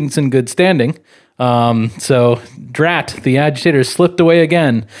State students in good standing. So drat, the agitators slipped away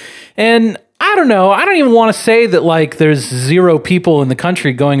again. And I don't know. I don't even want to say that like there's 0 people in the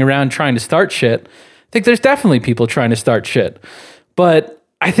country going around trying to start shit. I think there's definitely people trying to start shit. But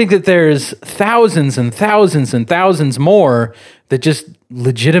I think that there's thousands and thousands and thousands more that just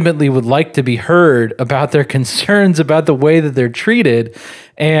legitimately would like to be heard about their concerns about the way that they're treated.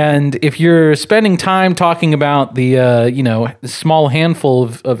 And if you're spending time talking about the the small handful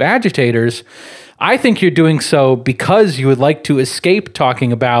of agitators, I think you're doing so because you would like to escape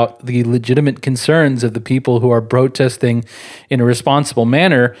talking about the legitimate concerns of the people who are protesting in a responsible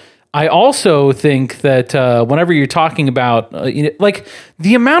manner. I also think that whenever you're talking about, like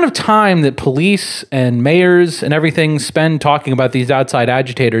the amount of time that police and mayors and everything spend talking about these outside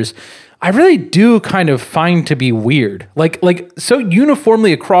agitators, I really do kind of find to be weird. Like so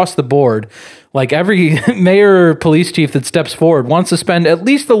uniformly across the board, like every mayor or police chief that steps forward wants to spend at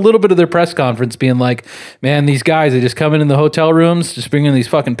least a little bit of their press conference being like, man, these guys, they just come in the hotel rooms, just bring in these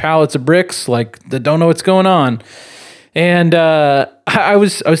fucking pallets of bricks, like they don't know what's going on. And I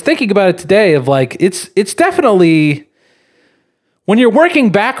was thinking about it today of like, it's definitely, when you're working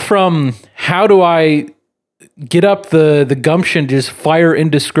back from how do I get up the gumption to just fire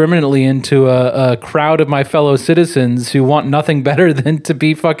indiscriminately into a crowd of my fellow citizens who want nothing better than to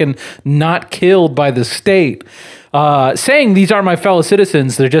be fucking not killed by the state. Saying these are my fellow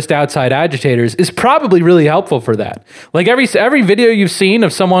citizens, they're just outside agitators, is probably really helpful for that. Like every video you've seen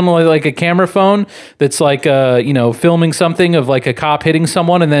of someone with like a camera phone that's like filming something of like a cop hitting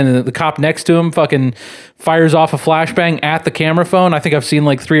someone, and then the cop next to him fucking fires off a flashbang at the camera phone. I think I've seen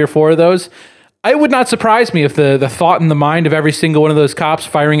like 3 or 4 of those. It would not surprise me if the thought in the mind of every single one of those cops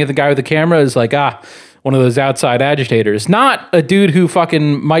firing at the guy with the camera is like, one of those outside agitators, not a dude who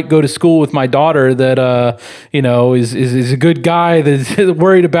fucking might go to school with my daughter that, is a good guy that's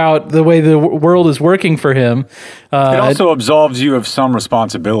worried about the way the world is working for him. It also absolves you of some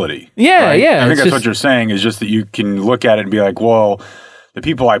responsibility. Yeah, right? yeah. I think that's what you're saying, is just that you can look at it and be like, well, the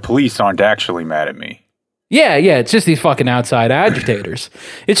people I police aren't actually mad at me. Yeah, it's just these fucking outside agitators.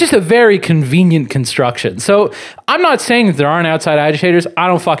 It's just a very convenient construction. So I'm not saying that there aren't outside agitators. I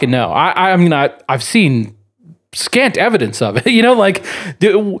don't fucking know. I mean, I've seen scant evidence of it.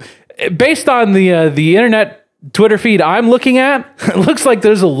 Based on the internet Twitter feed I'm looking at, it looks like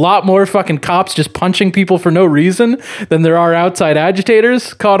there's a lot more fucking cops just punching people for no reason than there are outside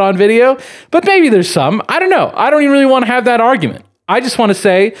agitators caught on video. But maybe there's some. I don't know. I don't even really want to have that argument. I just want to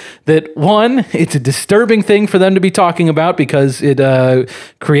say that, one, it's a disturbing thing for them to be talking about because it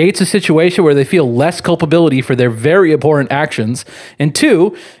creates a situation where they feel less culpability for their very abhorrent actions. And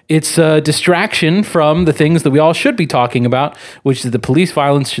two, it's a distraction from the things that we all should be talking about, which is the police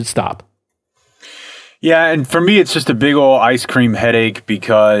violence should stop. Yeah, and for me, it's just a big old ice cream headache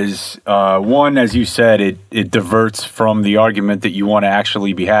because, one, as you said, it diverts from the argument that you want to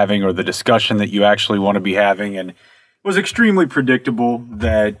actually be having or the discussion that you actually want to be having. And it was extremely predictable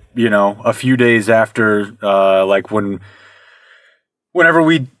that, a few days after, whenever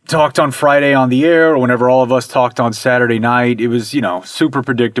we talked on Friday on the air or whenever all of us talked on Saturday night, it was, super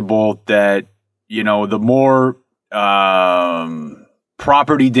predictable that, the more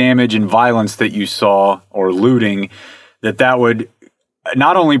property damage and violence that you saw or looting, that would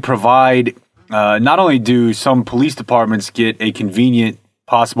not only do some police departments get a convenient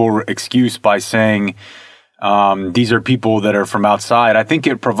possible excuse by saying, these are people that are from outside. I think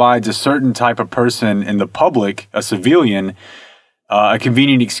it provides a certain type of person in the public, a civilian, a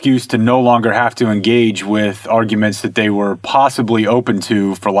convenient excuse to no longer have to engage with arguments that they were possibly open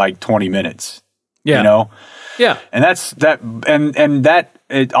to for like 20 minutes. Yeah. Yeah. And that's that. And that,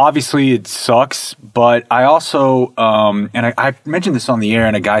 it obviously it sucks, but I also, I mentioned this on the air,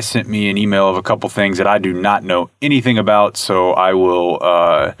 and a guy sent me an email of a couple things that I do not know anything about. So I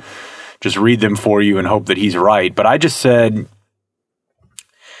will, just read them for you and hope that he's right. But I just said,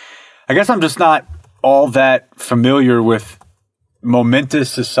 I guess I'm just not all that familiar with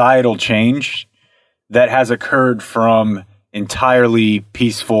momentous societal change that has occurred from entirely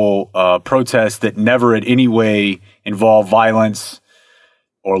peaceful protests that never in any way involve violence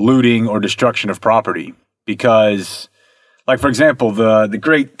or looting or destruction of property. Because, like, for example, the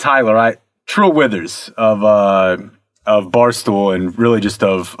great Trill Withers of Barstool and really just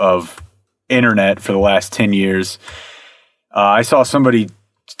of internet for the last 10 years. I saw somebody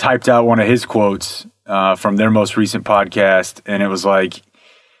typed out one of his quotes from their most recent podcast, and it was like,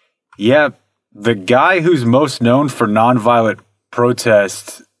 yeah, the guy who's most known for nonviolent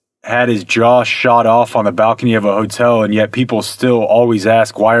protest had his jaw shot off on the balcony of a hotel, and yet people still always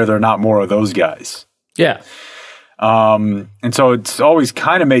ask, why are there not more of those guys? Yeah. And so it's always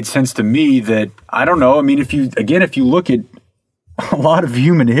kind of made sense to me that, I don't know, I mean, if you look at a lot of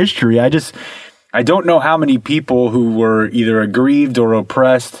human history, I don't know how many people who were either aggrieved or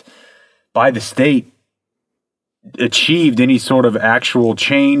oppressed by the state achieved any sort of actual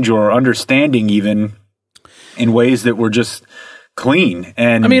change or understanding, even in ways that were just clean.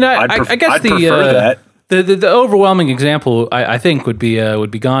 And I mean, I guess I'd prefer that. The overwhelming example I think would be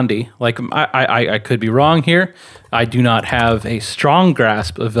Gandhi. Like I could be wrong here. I do not have a strong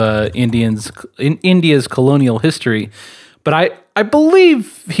grasp of India's colonial history, but I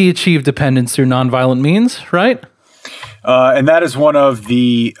believe he achieved independence through nonviolent means, right? And that is one of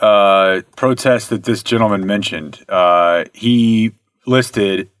the protests that this gentleman mentioned. He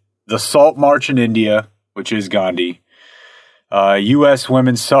listed the Salt March in India, which is Gandhi. U.S.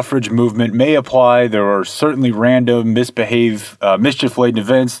 women's suffrage movement may apply. There are certainly random, mischief-laden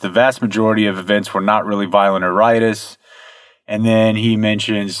events. The vast majority of events were not really violent or riotous. And then he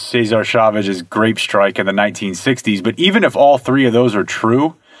mentions Cesar Chavez's grape strike in the 1960s. But even if all three of those are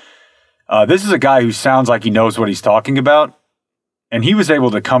true, this is a guy who sounds like he knows what he's talking about. And he was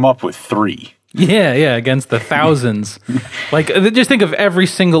able to come up with three. Yeah, against the thousands. Like, just think of every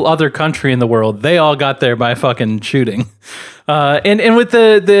single other country in the world. They all got there by fucking shooting. And with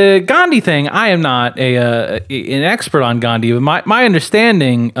the Gandhi thing, I am not an expert on Gandhi, but my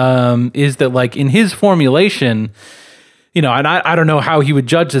understanding is that, like, in his formulation, you know, and I don't know how he would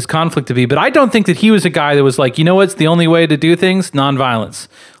judge this conflict to be, but I don't think that he was a guy that was like, you know what's the only way to do things? Nonviolence.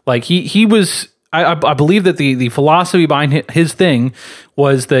 Like, he was... I believe that the philosophy behind his thing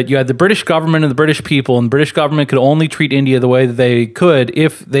was that you had the British government and the British people, and the British government could only treat India the way that they could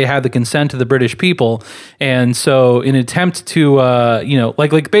if they had the consent of the British people. And so, in an attempt to,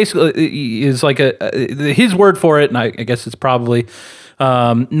 like basically, is like his word for it, and I guess it's probably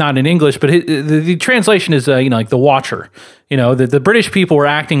not in English, but the translation is, like the watcher. You know, the British people were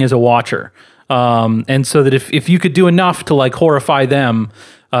acting as a watcher, and so that if you could do enough to like horrify them.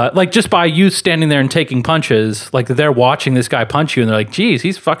 Like just by you standing there and taking punches, like they're watching this guy punch you and they're like, geez,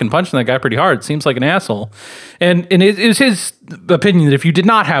 he's fucking punching that guy pretty hard. Seems like an asshole. And it was his opinion that if you did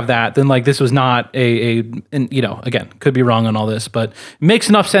not have that, then like this was not and you know, again, could be wrong on all this, but it makes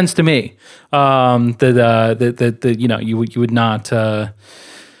enough sense to me that you know, you would not try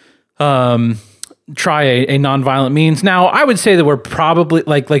a nonviolent means. Now, I would say that we're probably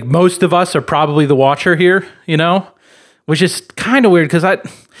like most of us are probably the watcher here, you know? Which is kind of weird because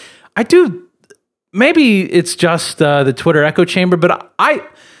I do, maybe it's just the Twitter echo chamber, but I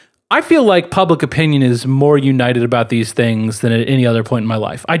feel like public opinion is more united about these things than at any other point in my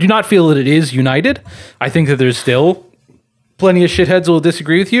life. I do not feel that it is united. I think that there's still plenty of shitheads who will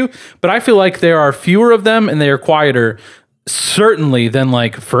disagree with you, but I feel like there are fewer of them and they are quieter, certainly than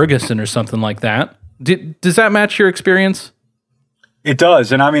like Ferguson or something like that. Does that match your experience? It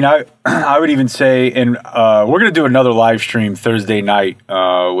does. And I mean, I would even say, and we're going to do another live stream Thursday night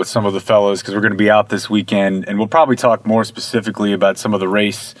with some of the fellows because we're going to be out this weekend, and we'll probably talk more specifically about some of the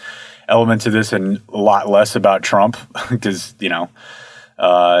race elements of this and a lot less about Trump because, you know,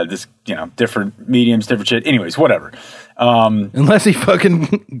 different mediums, different shit. Anyways, whatever. Unless he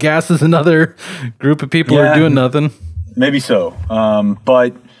fucking gasses another group of people who are doing nothing. Maybe so.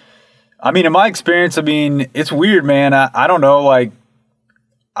 But I mean, in my experience, I mean, it's weird, man. I don't know, like,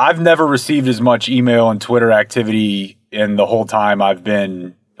 I've never received as much email and Twitter activity in the whole time I've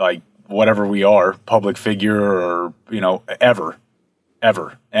been like whatever we are, public figure or, you know, ever.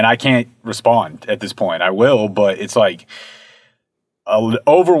 And I can't respond at this point. I will, but it's like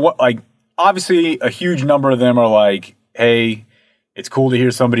obviously a huge number of them are like, hey, it's cool to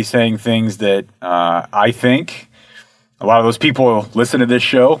hear somebody saying things that I think. A lot of those people listen to this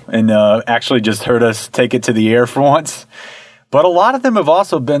show and actually just heard us take it to the air for once. But a lot of them have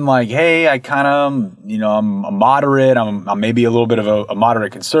also been like, hey, I kind of, you know, I'm a moderate. I'm maybe a little bit of a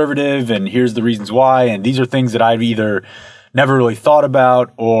moderate conservative, and here's the reasons why. And these are things that I've either never really thought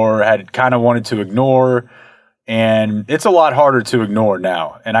about or had kind of wanted to ignore. And it's a lot harder to ignore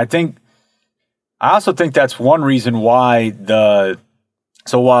now. And I also think that's one reason why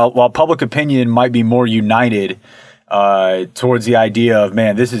while public opinion might be more united towards the idea of,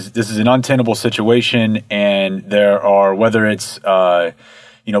 man, this is an untenable situation, and there are, whether it's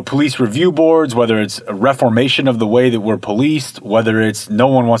police review boards, whether it's a reformation of the way that we're policed, whether it's no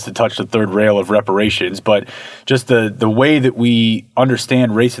one wants to touch the third rail of reparations, but just the way that we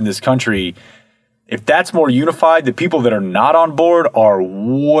understand race in this country. If that's more unified, the people that are not on board are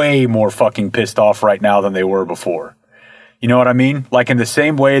way more fucking pissed off right now than they were before. You know what I mean? Like in the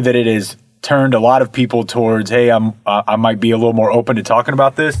same way that it is turned a lot of people towards, hey, I might be a little more open to talking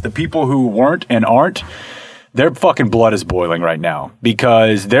about this. The people who weren't and aren't, their fucking blood is boiling right now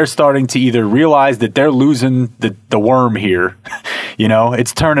because they're starting to either realize that they're losing the worm here, you know,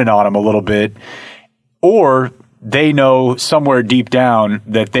 it's turning on them a little bit, or they know somewhere deep down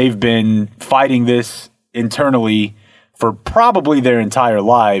that they've been fighting this internally for probably their entire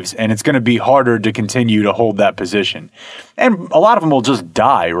lives, and it's going to be harder to continue to hold that position. And a lot of them will just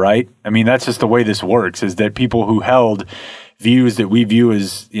die, right? I mean, that's just the way this works, is that people who held views that we view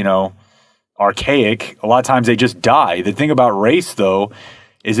as, archaic, a lot of times they just die. The thing about race, though,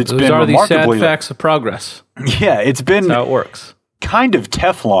 is it's been remarkably... Those are the sad facts of progress. Yeah, it's been... That's how it works. Kind of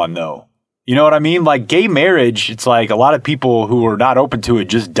Teflon, though. You know what I mean? Like gay marriage, it's like a lot of people who were not open to it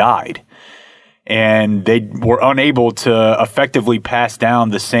just died. And they were unable to effectively pass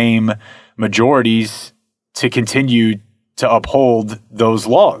down the same majorities to continue to uphold those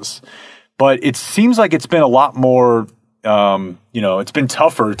laws. But it seems like it's been a lot more, it's been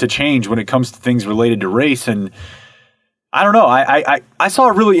tougher to change when it comes to things related to race. And I don't know. I saw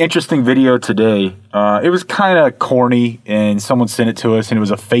a really interesting video today. It was kind of corny, and someone sent it to us, and it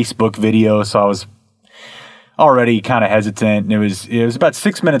was a Facebook video, so I was already kind of hesitant. And it was about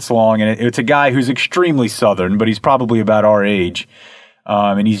 6 minutes long, and it's a guy who's extremely Southern, but he's probably about our age,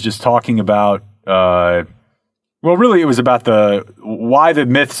 and he's just talking about really it was about why the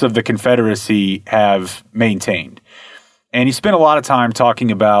myths of the Confederacy have maintained, and he spent a lot of time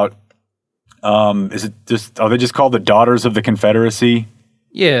talking about are they just called the Daughters of the Confederacy?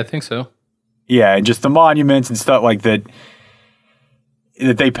 Yeah, I think so. Yeah, and just the monuments and stuff like that.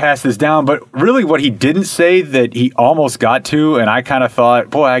 That they passed this down, but really what he didn't say that he almost got to, and I kind of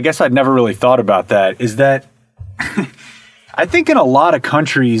thought, boy, I guess I'd never really thought about that, is that I think in a lot of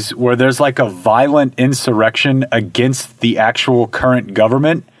countries where there's like a violent insurrection against the actual current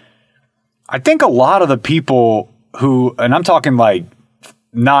government, I think a lot of the people who, and I'm talking like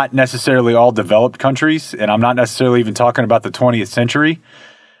not necessarily all developed countries, and I'm not necessarily even talking about the 20th century,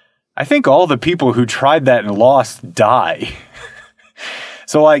 I think all the people who tried that and lost die.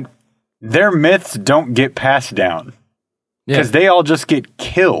 So, like, their myths don't get passed down because they all just get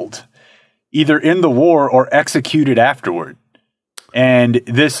killed either in the war or executed afterward. And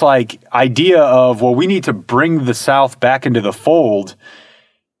this, like, idea of, well, we need to bring the South back into the fold,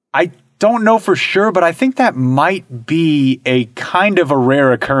 I don't know for sure, but I think that might be a kind of a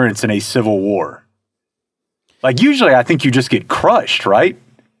rare occurrence in a civil war. Like, usually I think you just get crushed, right?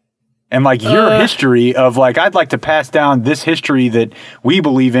 And like your history of like, I'd like to pass down this history that we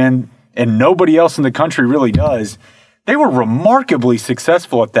believe in and nobody else in the country really does. They were remarkably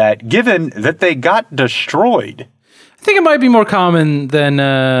successful at that, given that they got destroyed. I think it might be more common than,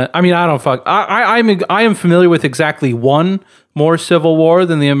 I am familiar with exactly one more civil war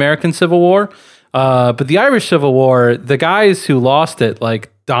than the American Civil War. But the Irish Civil War, the guys who lost it, like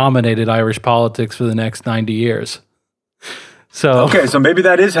dominated Irish politics for the next 90 years. So maybe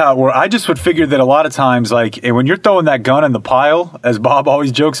that is how it works. I just would figure that a lot of times, like when you're throwing that gun in the pile, as Bob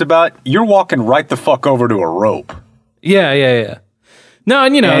always jokes about, you're walking right the fuck over to a rope. Yeah. No,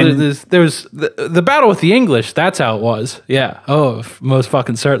 and there's the battle with the English. That's how it was. Yeah. Oh, most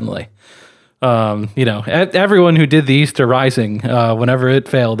fucking certainly. Everyone who did the Easter Rising, whenever it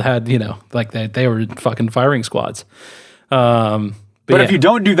failed, had they were fucking firing squads. But if you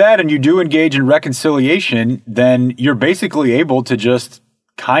don't do that and you do engage in reconciliation, then you're basically able to just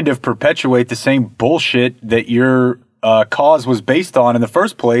kind of perpetuate the same bullshit that your cause was based on in the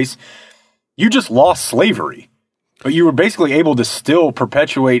first place. You just lost slavery, but you were basically able to still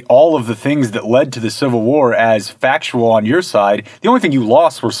perpetuate all of the things that led to the Civil War as factual on your side. The only thing you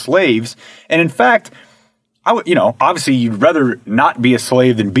lost were slaves. And in fact, obviously you'd rather not be a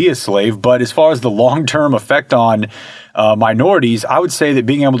slave than be a slave. But as far as the long-term effect on minorities, I would say that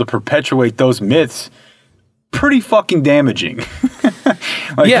being able to perpetuate those myths, pretty fucking damaging.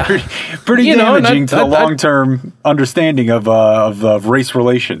 Pretty damaging to the long-term understanding of race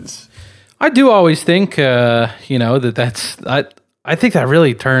relations. I do always think, I think that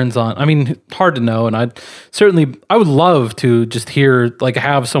really turns on. I mean, hard to know, and I would love to just hear, like,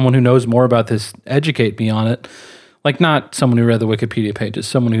 have someone who knows more about this educate me on it. Like, not someone who read the Wikipedia pages,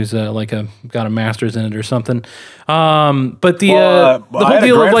 someone who's got a master's in it or something. But the whole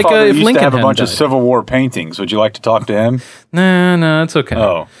deal of, like, if used Lincoln to have a bunch died. of Civil War paintings. Would you like to talk to him? No, it's okay.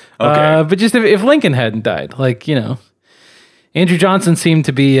 Oh, okay. But just if Lincoln hadn't died, like, Andrew Johnson seemed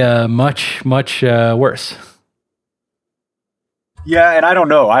to be much worse. Yeah, and I don't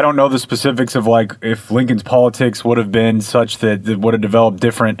know. I don't know the specifics of, like, if Lincoln's politics would have been such that it would have developed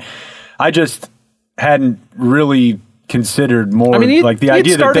different. I just hadn't really considered more, like, the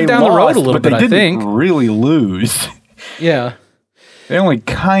idea that they down lost, the road a little but bit, they didn't really lose. Yeah. They only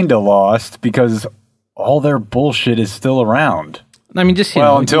kind of lost because all their bullshit is still around. I mean, just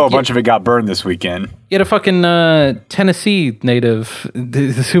until a bunch of it got burned this weekend. You had a fucking Tennessee native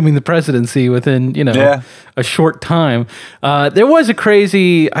assuming the presidency within a short time. There was a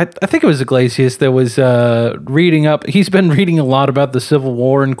crazy, I think it was Iglesias that was reading up. He's been reading a lot about the Civil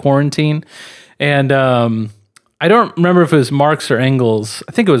War and quarantine, and I don't remember if it was Marx or Engels.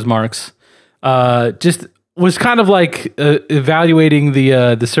 I think it was Marx. Just was kind of like evaluating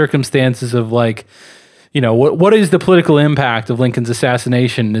the circumstances of like, what is the political impact of Lincoln's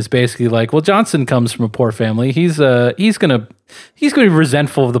assassination? Is basically like, well, Johnson comes from a poor family. He's gonna be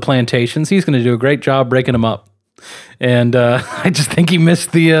resentful of the plantations. He's gonna do a great job breaking them up. And I just think he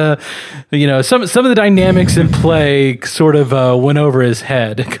missed the some of the dynamics in play sort of went over his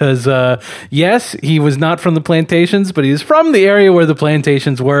head because yes, he was not from the plantations, but he's from the area where the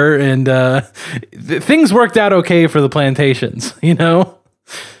plantations were, and things worked out okay for the plantations.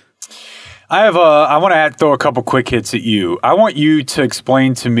 I want to throw a couple quick hits at you. I want you to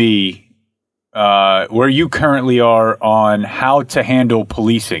explain to me where you currently are on how to handle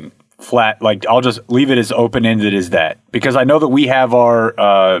policing. Flat, like I'll just leave it as open-ended as that, because I know that we have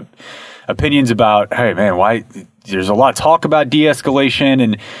our opinions about, hey man, why there's a lot of talk about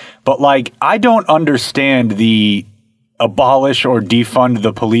de-escalation, but like I don't understand the abolish or defund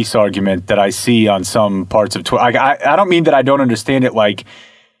the police argument that I see on some parts of Twitter. I don't mean that I don't understand it, like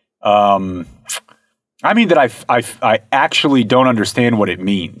I mean that I actually don't understand what it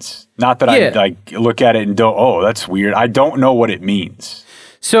means. Not that I like look at it and don't, oh, that's weird. I don't know what it means.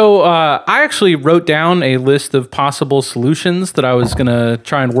 So I actually wrote down a list of possible solutions that I was going to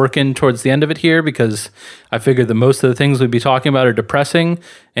try and work in towards the end of it here, because I figured that most of the things we'd be talking about are depressing,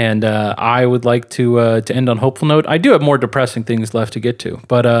 and I would like to end on a hopeful note. I do have more depressing things left to get to,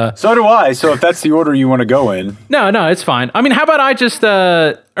 but so do I. So if that's the order you want to go in, no, it's fine. I mean, how about I just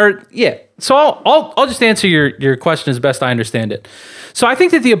So I'll just answer your question as best I understand it. So I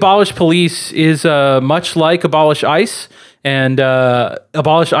think that the abolish police is much like abolish ICE. And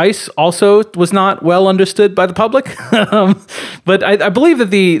abolish ICE also was not well understood by the public. But I believe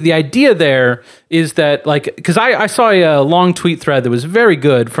that the idea there is that, like, because I saw a long tweet thread that was very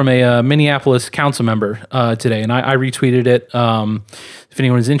good from a Minneapolis council member today, and I retweeted it. If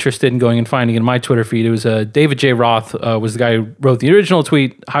anyone is interested in going and finding it in my Twitter feed, it was David J. Roth was the guy who wrote the original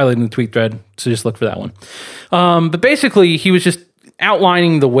tweet, highlighting the tweet thread. So just look for that one. But basically, he was just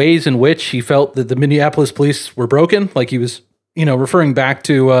outlining the ways in which he felt that the Minneapolis police were broken. Like he was, referring back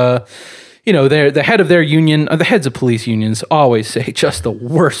to, the head of their union, the heads of police unions always say just the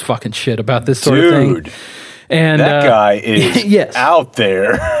worst fucking shit about this sort of thing. And that guy is out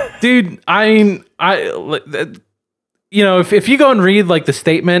there. Dude, I mean, if you go and read like the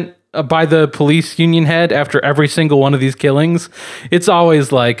statement by the police union head after every single one of these killings, it's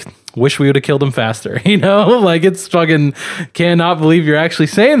always like, wish we would have killed him faster, like it's fucking cannot believe you're actually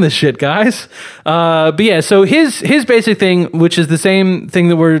saying this shit, guys. But yeah, so his basic thing, which is the same thing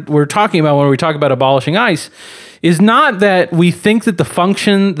that we're talking about when we talk about abolishing ICE, is not that we think that the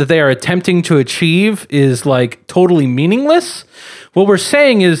function that they are attempting to achieve is like totally meaningless. What we're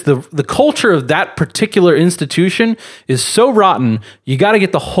saying is the culture of that particular institution is so rotten, you got to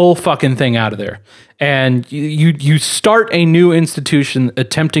get the whole fucking thing out of there. And you start a new institution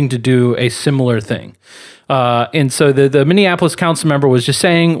attempting to do a similar thing. And so the Minneapolis council member was just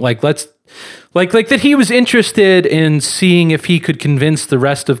saying, like, let's like that he was interested in seeing if he could convince the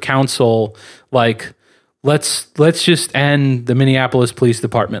rest of council, like, let's just end the Minneapolis Police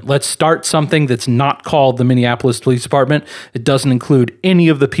Department. Let's start something that's not called the Minneapolis Police Department. It doesn't include any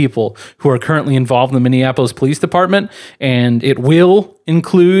of the people who are currently involved in the Minneapolis Police Department, and it will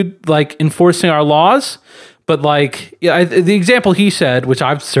include like enforcing our laws. But like the example he said, which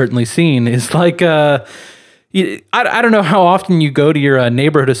I've certainly seen, is like I don't know how often you go to your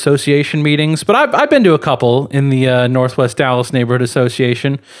neighborhood association meetings, but I've been to a couple in the Northwest Dallas Neighborhood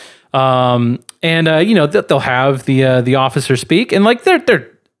Association. And they'll have the officer speak, and like they're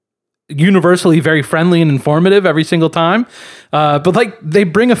universally very friendly and informative every single time. But like they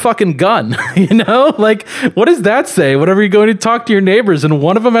bring a fucking gun, like what does that say? Whenever you go to talk to your neighbors and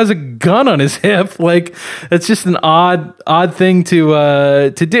one of them has a gun on his hip, like it's just an odd thing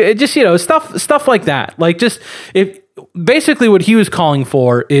to do. It just, stuff like that. Like just basically what he was calling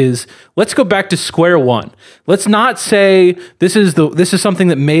for is, let's go back to square one. Let's not say this is something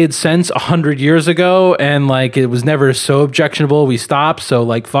that made sense 100 years ago and like it was never so objectionable, we stopped, so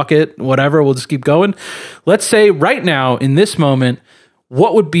like fuck it, whatever, we'll just keep going. Let's say right now in this moment,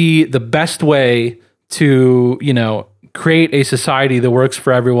 what would be the best way to create a society that works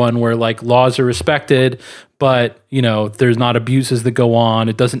for everyone, where like laws are respected, but you know, there's not abuses that go on.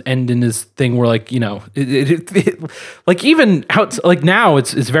 It doesn't end in this thing where like, you know, like even out, like now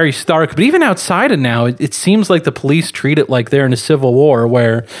it's very stark, but even outside of now, it seems like the police treat it like they're in a civil war,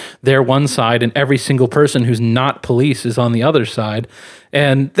 where they're one side and every single person who's not police is on the other side.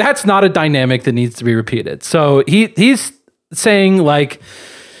 And that's not a dynamic that needs to be repeated. So he's saying like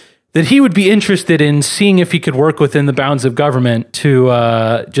that he would be interested in seeing if he could work within the bounds of government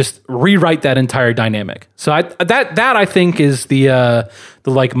to just rewrite that entire dynamic. So that I think is the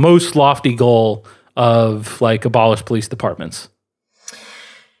like most lofty goal of like abolished police departments.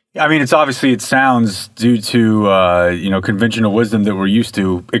 I mean, it's obviously, it sounds, due to conventional wisdom that we're used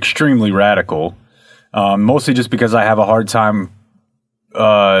to, extremely radical. Mostly just because I have a hard time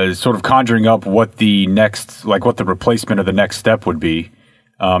sort of conjuring up what the replacement of the next step would be.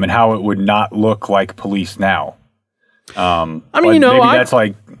 And how it would not look like police now. I mean, you know, maybe that's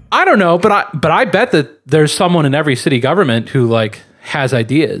like, I don't know, but I bet that there's someone in every city government who like has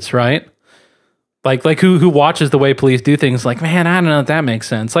ideas, right? Like who watches the way police do things. Like, man, I don't know if that makes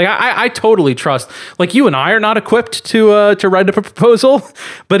sense. Like, I totally trust. Like, you and I are not equipped to write a proposal,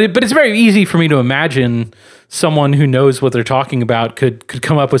 but it's very easy for me to imagine someone who knows what they're talking about could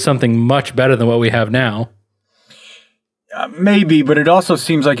come up with something much better than what we have now. Maybe, but it also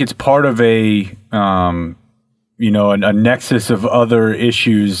seems like it's part of a nexus of other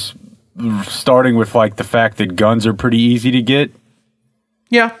issues, starting with like the fact that guns are pretty easy to get.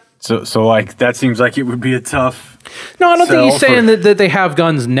 Yeah. So like that seems like it would be a tough. No, I don't think he's saying that they have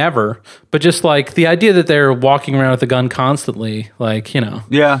guns never, but just like the idea that they're walking around with a gun constantly, like, you know.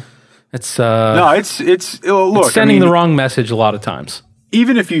 Yeah. It's sending the wrong message a lot of times.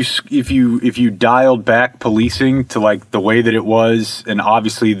 Even if you dialed back policing to like the way that it was, and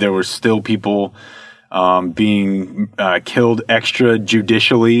obviously there were still people being killed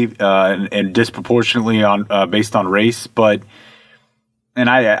extrajudicially and disproportionately based on race, and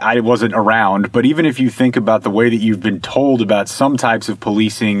I wasn't around, but even if you think about the way that you've been told about some types of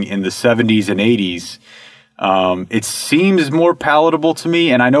policing in the 70s and 80s, it seems more palatable to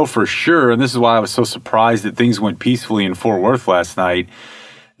me. And I know for sure, and this is why I was so surprised that things went peacefully in Fort Worth last night,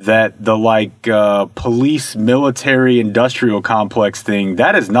 that the police military industrial complex thing,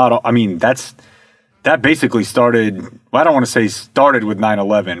 that is not, I mean, that basically started, well, I don't want to say started with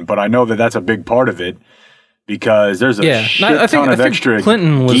 9/11, but I know that that's a big part of it, because there's a ton of extra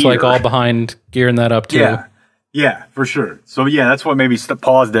Clinton was gear. Like all behind gearing that up too. Yeah, for sure. So yeah, that's what made me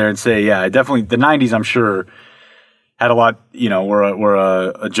pause there and say, yeah, definitely the 90s, I'm sure, had a lot, were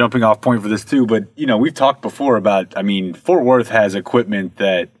a jumping off point for this too. But, we've talked before about, I mean, Fort Worth has equipment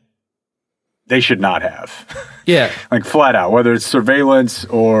that they should not have. Yeah. Like flat out, whether it's surveillance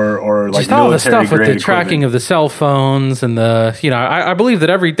or like just all the stuff with the tracking of the cell phones and the, I believe that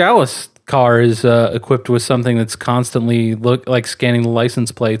every Dallas car is equipped with something that's constantly scanning the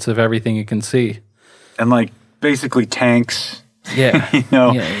license plates of everything you can see. And like basically tanks. Yeah.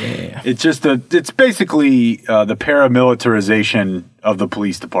 Yeah. It's basically the paramilitarization of the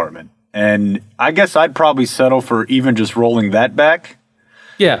police department. And I guess I'd probably settle for even just rolling that back.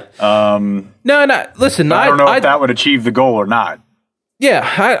 Yeah. No, listen. I don't know if that would achieve the goal or not. Yeah,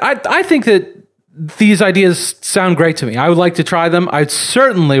 I think that these ideas sound great to me. I would like to try them. I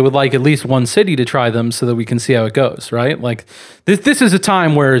certainly would like at least one city to try them so that we can see how it goes, right? Like, this is a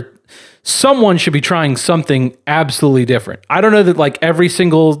time where someone should be trying something absolutely different. I don't know that like every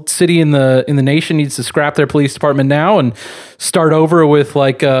single city in the nation needs to scrap their police department now and start over with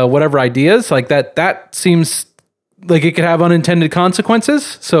like whatever ideas. Like that seems like it could have unintended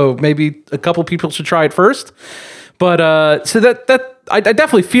consequences. So maybe a couple people should try it first. But so that I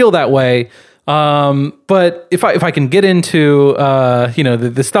definitely feel that way. But if I can get into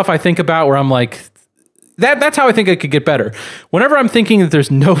the stuff I think about where I'm like, that's how I think it could get better. Whenever I'm thinking that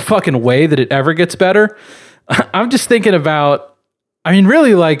there's no fucking way that it ever gets better, I'm just thinking about, I mean,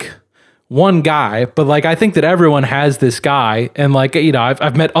 really like one guy, but like I think that everyone has this guy, and like,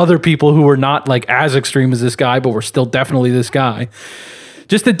 I've met other people who were not like as extreme as this guy, but were still definitely this guy.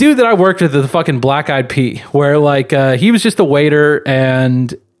 Just the dude that I worked with at the fucking Black Eyed Pea, where like he was just a waiter,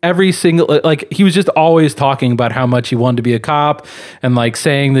 and every single, like, he was just always talking about how much he wanted to be a cop, and like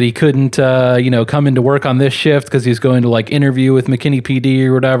saying that he couldn't come into work on this shift because he's going to like interview with McKinney PD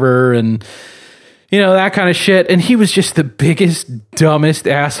or whatever, and that kind of shit. And he was just the biggest, dumbest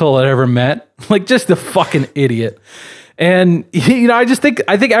asshole I'd ever met. Like, just a fucking idiot. And, I think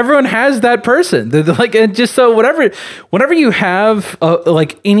everyone has that person. Like, and just so whenever you have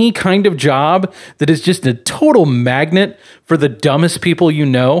like any kind of job that is just a total magnet for the dumbest people,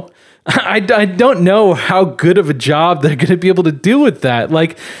 I don't know how good of a job they're going to be able to do with that.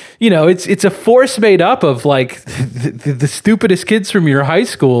 Like, you know, it's a force made up of like the stupidest kids from your high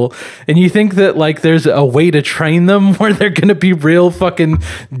school, and you think that like there's a way to train them where they're going to be real fucking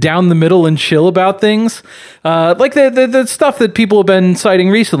down the middle and chill about things, like the stuff that people have been citing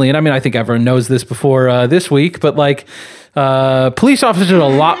recently. And I mean, I think everyone knows this before this week, but like police officers are a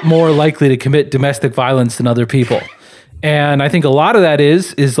lot more likely to commit domestic violence than other people. And I think a lot of that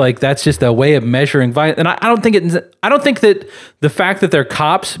is like that's just a way of measuring violence. And I don't think that the fact that they're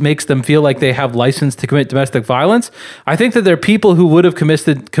cops makes them feel like they have license to commit domestic violence. I think that they're people who would have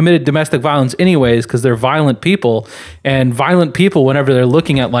committed domestic violence anyways because they're violent people. And violent people, whenever they're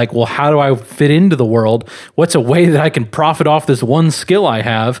looking at like, well, how do I fit into the world? What's a way that I can profit off this one skill I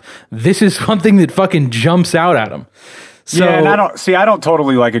have? This is something that fucking jumps out at them. So, yeah, and I don't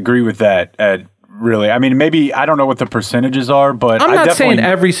totally like agree with that. Really, I mean, maybe I don't know what the percentages are, but I'm not saying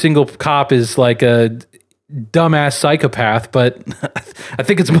every single cop is like a dumbass psychopath, but I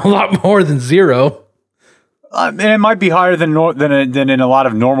think it's a lot more than zero. And it might be higher than in a lot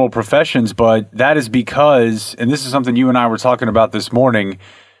of normal professions, but that is because, and this is something you and I were talking about this morning.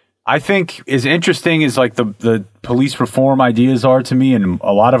 I think as interesting as like the police reform ideas are to me, and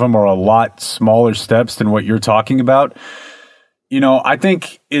a lot of them are a lot smaller steps than what you're talking about. You know, I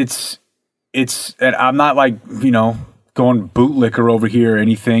think it's, and I'm not like, you know, going bootlicker over here or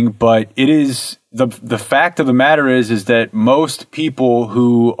anything, but it is the fact of the matter is that most people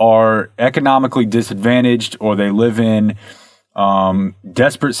who are economically disadvantaged or they live in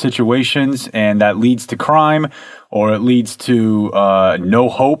desperate situations and that leads to crime or it leads to no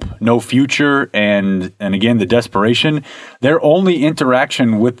hope, no future, and again, the desperation, their only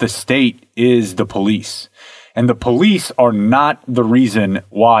interaction with the state is the police. And the police are not the reason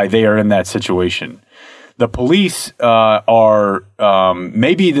why they are in that situation. The police are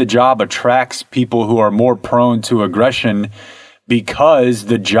maybe the job attracts people who are more prone to aggression because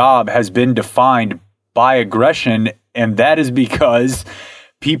the job has been defined by aggression. And that is because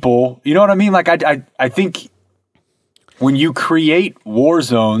people, you know what I mean? Like, I think when you create war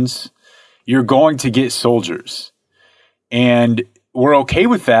zones, you're going to get soldiers. And we're okay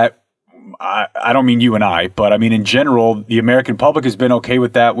with that. I don't mean you and I, but I mean in general, the American public has been okay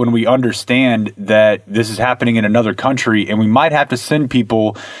with that when we understand that this is happening in another country and we might have to send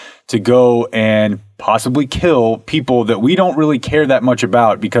people to go and possibly kill people that we don't really care that much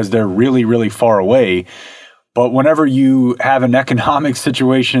about because they're really, really far away. But whenever you have an economic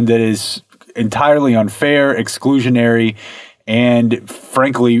situation that is entirely unfair, exclusionary, and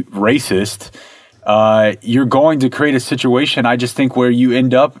frankly racist, you're going to create a situation, I just think, where you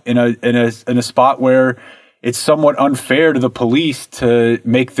end up in a spot where it's somewhat unfair to the police to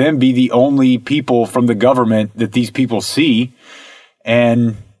make them be the only people from the government that these people see.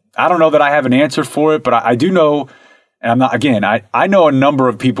 And I don't know that I have an answer for it, but I do know, and I'm not, again, I know a number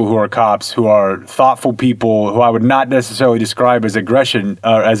of people who are cops who are thoughtful people who I would not necessarily describe as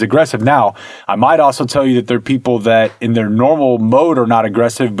aggressive now. I might also tell you that they're people that in their normal mode are not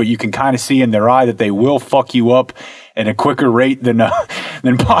aggressive, but you can kind of see in their eye that they will fuck you up at a quicker rate than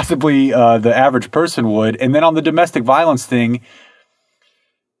possibly the average person would. And then on the domestic violence thing,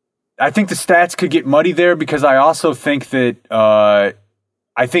 I think the stats could get muddy there because I also think that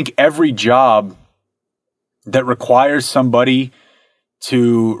I think every job that requires somebody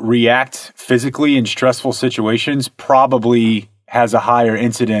to react physically in stressful situations probably has a higher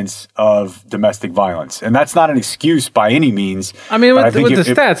incidence of domestic violence. And that's not an excuse by any means. I mean, with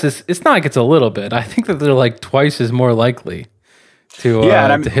the stats, it's not like it's a little bit. I think that they're like twice as more likely to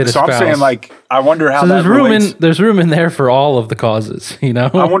hit a spouse. I'm saying, like, I wonder how that relates. There's room in there for all of the causes, you know?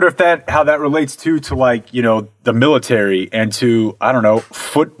 I wonder how that relates to like, you know, the military and to, I don't know,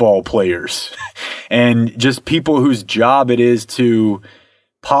 football players and just people whose job it is to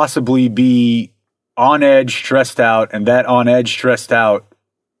possibly be on edge, stressed out, and that on edge, stressed out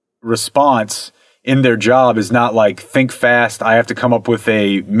response in their job is not like, think fast, I have to come up with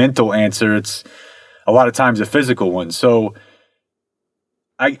a mental answer. It's a lot of times a physical one. So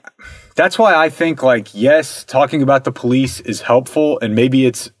that's why I think, like, yes, talking about the police is helpful, and maybe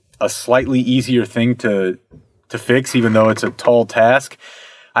it's a slightly easier thing to fix, even though it's a tall task.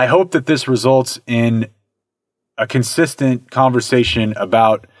 I hope that this results in a consistent conversation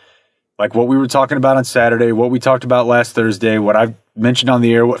about, like, what we were talking about on Saturday, what we talked about last Thursday, what I've mentioned on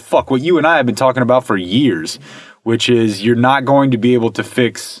the air, what you and I have been talking about for years, which is you're not going to be able to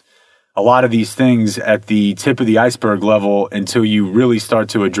fix a lot of these things at the tip of the iceberg level until you really start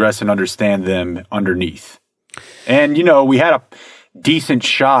to address and understand them underneath. And, you know, we had a decent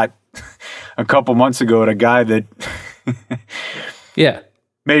shot a couple months ago at a guy that... Yeah.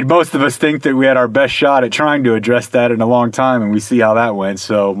 made most of us think that we had our best shot at trying to address that in a long time, and we see how that went.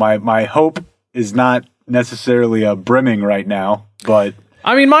 So my hope is not necessarily brimming right now, but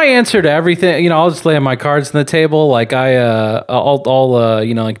I mean, my answer to everything, I'll just lay my cards on the table. Like I'll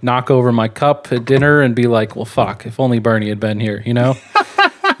like knock over my cup at dinner and be like, well, fuck, if only Bernie had been here, No,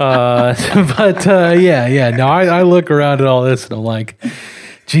 I look around at all this and I'm like,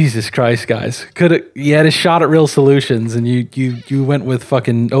 Jesus Christ, guys, you had a shot at real solutions and you went with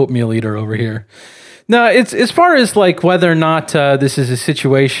fucking oatmeal eater over here. No, it's as far as like whether or not this is a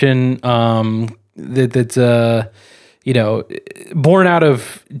situation that's born out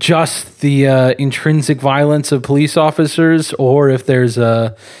of just the intrinsic violence of police officers, or if there's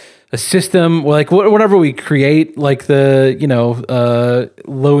a system like whatever we create, like the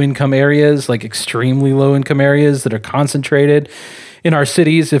low income areas, like extremely low income areas that are concentrated in our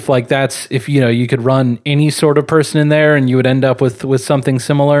cities. If you could run any sort of person in there and you would end up with something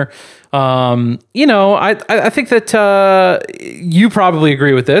similar. I think that you probably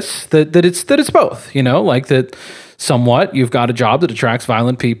agree with this, that it's both, like that. Somewhat, you've got a job that attracts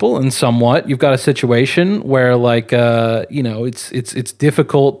violent people, and somewhat, you've got a situation where, it's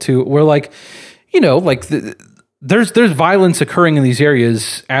difficult to. Where, there's violence occurring in these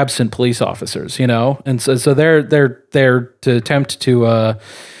areas absent police officers, and so they're to attempt to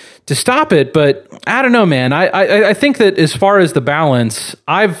stop it. But I don't know, man. I think that as far as the balance,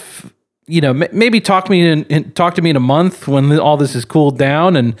 I've maybe talk to me in a month when all this is cooled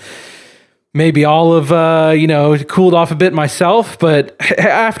down and. Maybe all of, cooled off a bit myself, but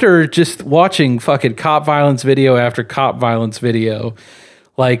after just watching fucking cop violence video after cop violence video,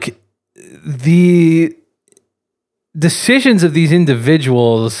 like the decisions of these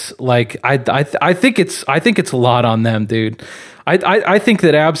individuals, like I think it's a lot on them, dude. I think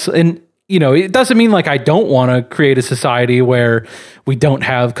that and it doesn't mean like I don't want to create a society where we don't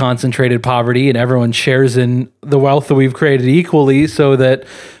have concentrated poverty and everyone shares in the wealth that we've created equally, so that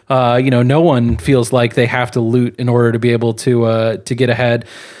no one feels like they have to loot in order to be able to get ahead.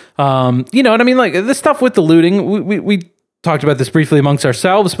 You know what I mean? Like the stuff with the looting, we talked about this briefly amongst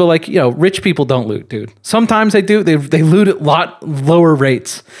ourselves, but rich people don't loot, dude. Sometimes they do. They loot at lot lower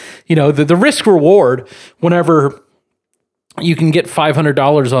rates. The risk reward whenever you can get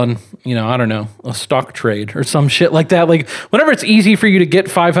 $500 on, I don't know, a stock trade or some shit like that. Like whenever it's easy for you to get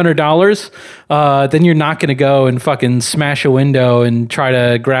 $500, then you're not going to go and fucking smash a window and try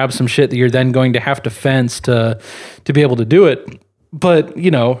to grab some shit that you're then going to have to fence to be able to do it. But,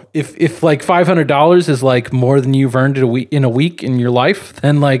 if like $500 is like more than you've earned in a week in your life,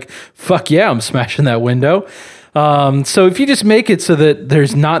 then like, fuck yeah, I'm smashing that window. So if you just make it so that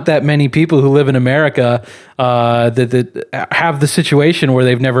there's not that many people who live in America that have the situation where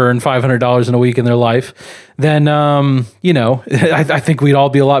they've never earned $500 in a week in their life, then I think we'd all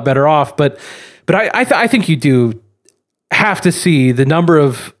be a lot better off. But I think you do have to see the number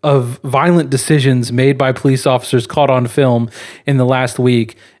of violent decisions made by police officers caught on film in the last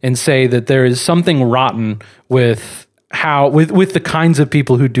week and say that there is something rotten with the kinds of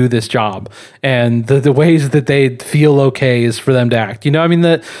people who do this job and the ways that they feel okay is for them to act.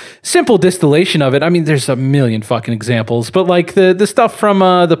 The simple distillation of it, there's a million fucking examples, but like the stuff from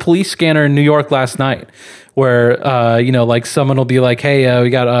the police scanner in New York last night where, like someone will be like, hey, we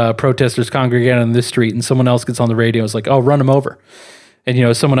got protesters congregating on this street, and someone else gets on the radio. It's like, oh, run them over.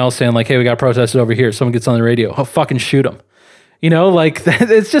 And, someone else saying like, hey, we got protesters over here. Someone gets on the radio. Oh, fucking shoot them.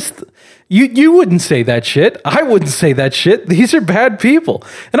 It's just, you wouldn't say that shit. I wouldn't say that shit. These are bad people.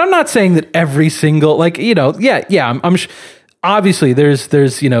 And I'm not saying that every single, I'm obviously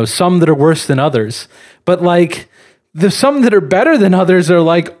there's, some that are worse than others, but like there's some that are better than others are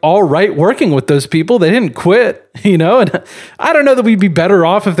like all right working with those people. They didn't quit, and I don't know that we'd be better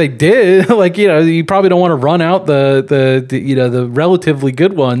off if they did. Like, you probably don't want to run out the relatively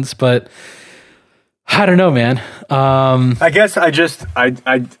good ones, but I don't know, man. I guess I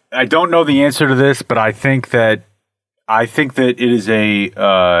don't know the answer to this, but I think that it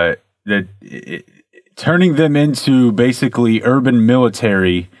is turning them into basically urban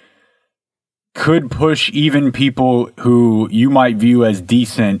military could push even people who you might view as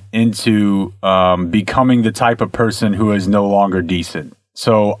decent into becoming the type of person who is no longer decent.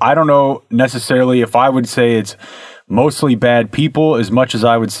 So I don't know necessarily if I would say it's mostly bad people as much as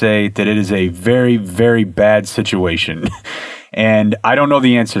I would say that it is a very, very bad situation. And I don't know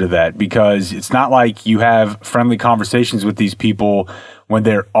the answer to that because it's not like you have friendly conversations with these people when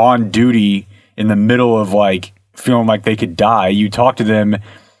they're on duty in the middle of like feeling like they could die. You talk to them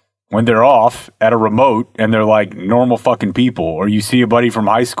when they're off at a remote and they're like normal fucking people. Or you see a buddy from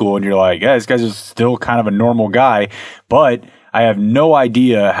high school and you're like, yeah, this guy's just still kind of a normal guy. But I have no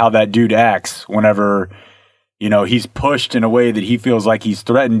idea how that dude acts whenever, he's pushed in a way that he feels like he's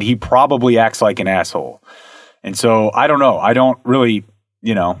threatened. He probably acts like an asshole. And so I don't know. I don't really,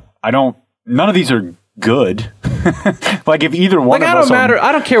 none of these are good. Like if either one of us...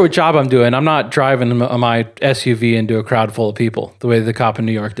 I don't care what job I'm doing. I'm not driving my SUV into a crowd full of people the way the cop in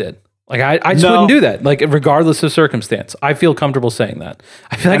New York did. Like I just wouldn't do that. Like regardless of circumstance, I feel comfortable saying that.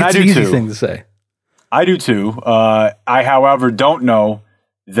 I feel like it's an easy thing to say. I do too. I, however, don't know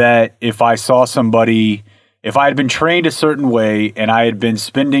that if I saw somebody, if I had been trained a certain way and I had been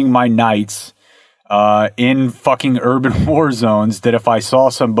spending my nights in fucking urban war zones, that if I saw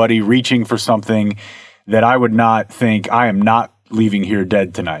somebody reaching for something, that I would not think, I am not leaving here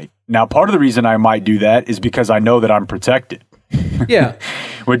dead tonight. Now, part of the reason I might do that is because I know that I'm protected. Yeah.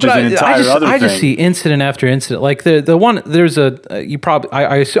 Which is an entire other thing. I just see incident after incident. Like the one, there's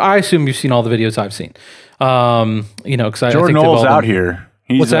I assume you've seen all the videos I've seen. Because Jordan Ole's out here.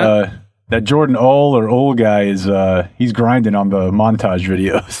 What's that? That Jordan Ole guy is he's grinding on the montage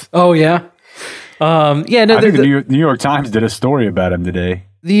videos. Oh yeah. I think the New York Times did a story about him today.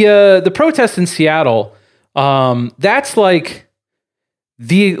 The protest in Seattle, that's like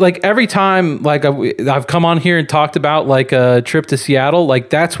every time I've come on here and talked about like a trip to Seattle,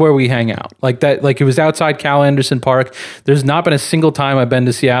 like that's where we hang out. Like that, like it was outside Cal Anderson Park. There's not been a single time I've been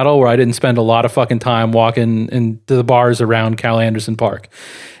to Seattle where I didn't spend a lot of fucking time walking into the bars around Cal Anderson Park.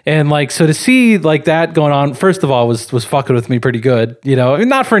 And like, so to see like that going on, first of all, was fucking with me pretty good,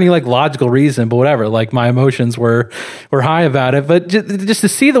 not for any like logical reason, but whatever. Like my emotions were high about it, but just to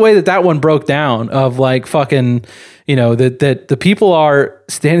see the way that one broke down of like fucking, that the people are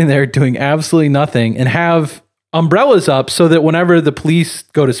standing there doing absolutely nothing and have umbrellas up so that whenever the police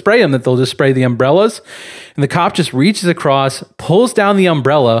go to spray them, that they'll just spray the umbrellas, and the cop just reaches across, pulls down the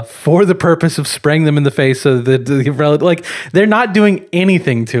umbrella for the purpose of spraying them in the face. So the umbrella, like they're not doing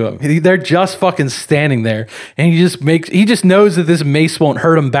anything to him. They're just fucking standing there, and he just knows that this mace won't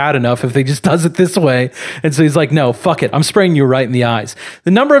hurt him bad enough if they just does it this way. And so he's like, no, fuck it. I'm spraying you right in the eyes.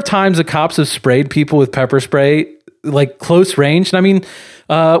 The number of times the cops have sprayed people with pepper spray, like close range. And I mean,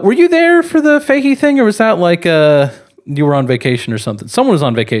 were you there for the Fahey thing, or was that like you were on vacation or something? Someone was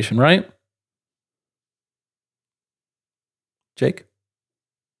on vacation, right? Jake?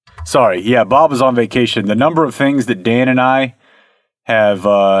 Sorry. Yeah, Bob was on vacation. The number of things that Dan and I have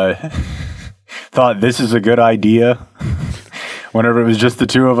thought this is a good idea whenever it was just the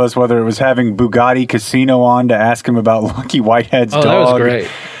two of us, whether it was having Bugatti Casino on to ask him about Lucky Whitehead's dog. That was great.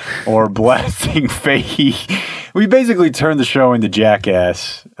 Or blasting Fahey. We basically turned the show into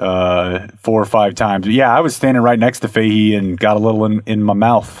Jackass 4 or 5 times. But yeah, I was standing right next to Fahey and got a little in my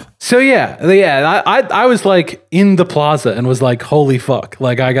mouth. So yeah, I was like in the plaza and was like, holy fuck,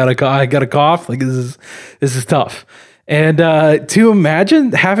 like I got a cough, like this is tough. And to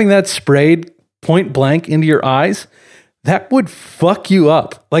imagine having that sprayed point blank into your eyes, that would fuck you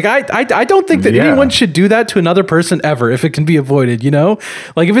up. Like I don't think that anyone should do that to another person ever if it can be avoided,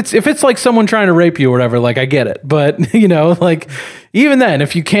 Like if it's like someone trying to rape you or whatever, like I get it. But like even then,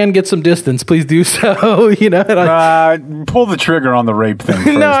 if you can get some distance, please do so. Pull the trigger on the rape thing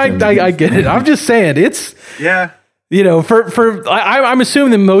first. No, I get it. I'm just saying it's I'm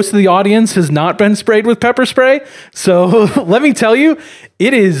assuming that most of the audience has not been sprayed with pepper spray. So let me tell you,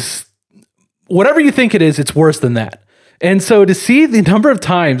 it is whatever you think it is, it's worse than that. And so to see the number of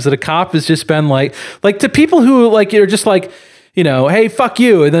times that a cop has just been like to people who like, you're just like, hey, fuck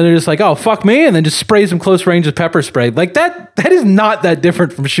you. And then they're just like, oh, fuck me. And then just sprays them close range with pepper spray. Like that is not that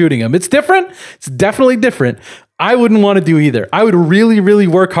different from shooting them. It's different. It's definitely different. I wouldn't want to do either. I would really, really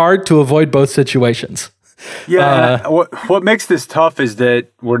work hard to avoid both situations. Yeah. What makes this tough is that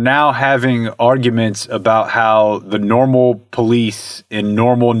we're now having arguments about how the normal police in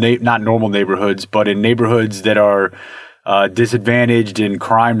not normal neighborhoods, but in neighborhoods that are disadvantaged and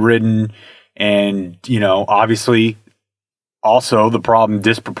crime-ridden, and obviously also the problem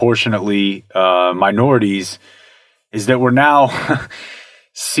disproportionately minorities, is that we're now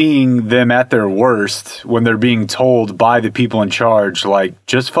seeing them at their worst when they're being told by the people in charge, like,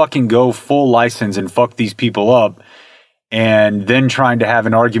 just fucking go full license and fuck these people up, and then trying to have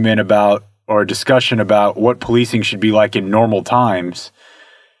an argument about or a discussion about what policing should be like in normal times,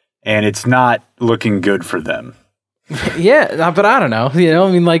 and it's not looking good for them. Yeah, but I don't know.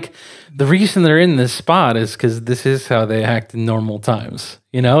 I mean, like, the reason they're in this spot is because this is how they act in normal times.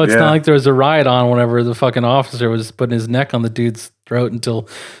 It's not like there was a riot on whenever the fucking officer was putting his neck on the dude's throat until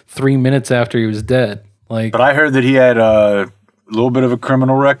 3 minutes after he was dead. Like, but I heard that he had a little bit of a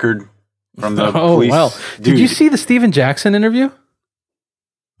criminal record from the police. Oh, well. Did you see the Steven Jackson interview?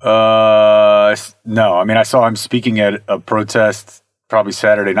 No. I mean, I saw him speaking at a protest probably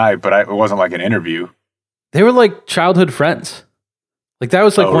Saturday night, but it wasn't like an interview. They were like childhood friends. Like that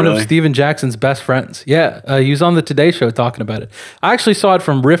was like one really? of Steven Jackson's best friends. Yeah, he was on the Today Show talking about it. I actually saw it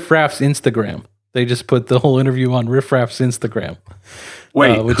from Riff Raff's Instagram. They just put the whole interview on Riff Raff's Instagram.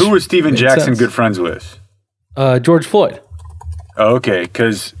 Wait, who was Steven Jackson good friends with? George Floyd. Oh, okay,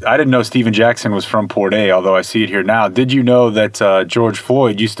 because I didn't know Steven Jackson was from Port A, although I see it here now. Did you know that George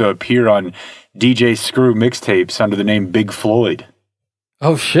Floyd used to appear on DJ Screw mixtapes under the name Big Floyd?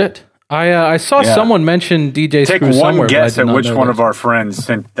 Oh, shit. I saw someone mention DJ Take Screw somewhere. Take one guess at which one of our friends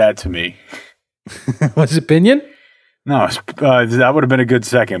sent that to me. Was it Binion? No, that would have been a good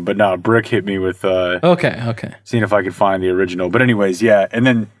second, but no, Brick hit me with okay. Seeing if I could find the original. But anyways, yeah. And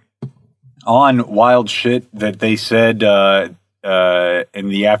then on wild shit that they said in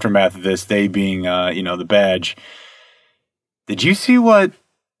the aftermath of this, they being the badge. Did you see what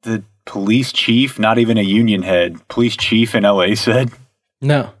the police chief, not even a union head, police chief in LA said?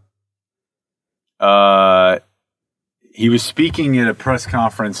 No. He was speaking at a press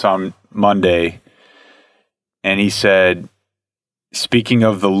conference on Monday, and he said, speaking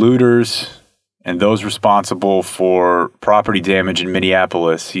of the looters and those responsible for property damage in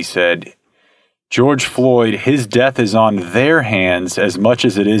Minneapolis, he said, George Floyd, his death is on their hands as much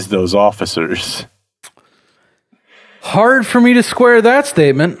as it is those officers. Hard for me to square that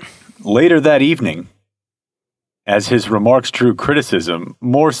statement. Later that evening, as his remarks drew criticism,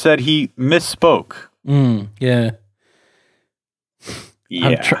 Moore said he misspoke. Yeah.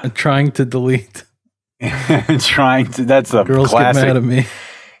 I'm trying to delete. That's a Girls classic, get mad at me.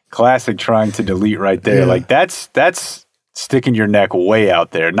 Classic trying to delete right there. Yeah. Like that's sticking your neck way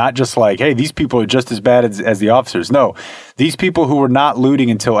out there. Not just like, hey, these people are just as bad as the officers. No, these people who were not looting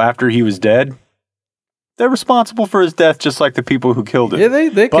until after he was dead, they're responsible for his death, just like the people who killed him. Yeah,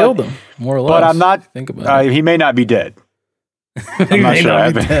 they killed him, more or less. But I'm not. Think about it. He may not be dead. I'm not sure.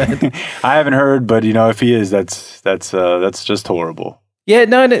 I haven't heard, but if he is, that's just horrible. Yeah,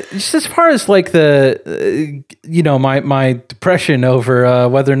 no, just as far as like the, my depression over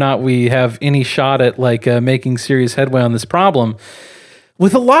whether or not we have any shot at like making serious headway on this problem.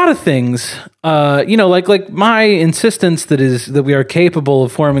 With a lot of things, like my insistence that we are capable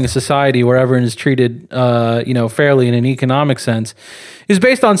of forming a society where everyone is treated, fairly in an economic sense, is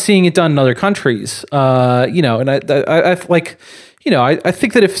based on seeing it done in other countries. And I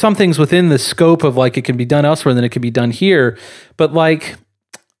think that if something's within the scope of like it can be done elsewhere, then it can be done here. But like,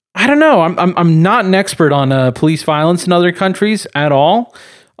 I don't know. I'm not an expert on police violence in other countries at all,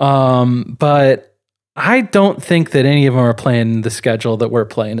 but I don't think that any of them are playing the schedule that we're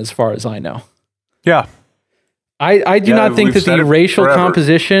playing, as far as I know. Yeah. I do not think that the racial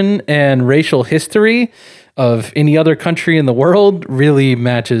composition and racial history of any other country in the world really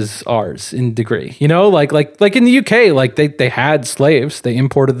matches ours in degree. Like in the UK, like they had slaves. They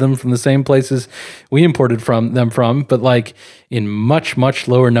imported them from the same places we imported them from, but like in much, much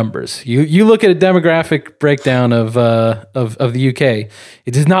lower numbers. You look at a demographic breakdown of the UK,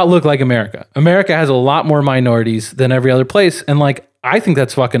 it does not look like America. America has a lot more minorities than every other place, and like I think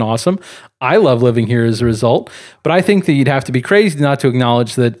that's fucking awesome. I love living here as a result, but I think that you'd have to be crazy not to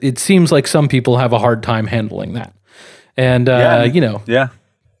acknowledge that it seems like some people have a hard time handling that. And,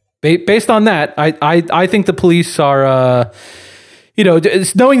 based on that, I think the police are,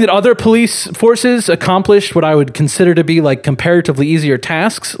 knowing that other police forces accomplished what I would consider to be like comparatively easier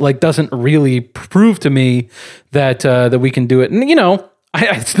tasks, like doesn't really prove to me that we can do it. And,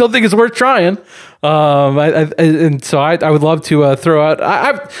 I still think it's worth trying. And so I would love to throw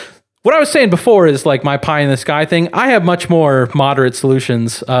out. What I was saying before is like my pie in the sky thing. I have much more moderate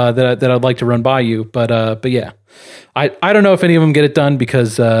solutions that I'd like to run by you. But yeah, I don't know if any of them get it done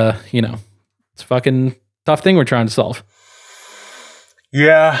because it's a fucking tough thing we're trying to solve.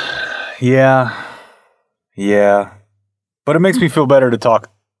 Yeah. But it makes me feel better to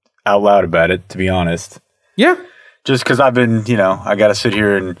talk out loud about it, to be honest. Yeah. Just because I've been, I got to sit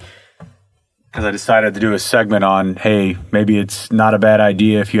here and because I decided to do a segment on, hey, maybe it's not a bad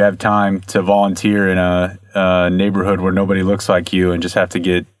idea if you have time to volunteer in a neighborhood where nobody looks like you and just have to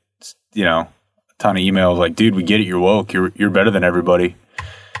get, a ton of emails like, dude, we get it, you're woke, you're better than everybody.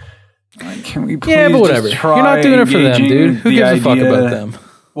 Like, can we please but whatever. You're not doing it for them, dude. Who gives a fuck about them?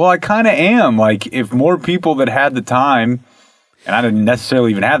 Well, I kind of am. Like, if more people that had the time, and I didn't necessarily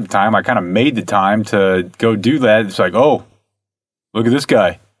even have the time, I kind of made the time to go do that. It's like, oh, look at this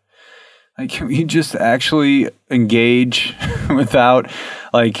guy. Like, can we just actually engage without,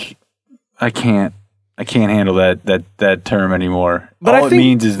 like, I can't handle that term anymore. But all it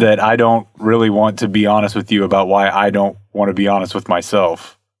means is that I don't really want to be honest with you about why I don't want to be honest with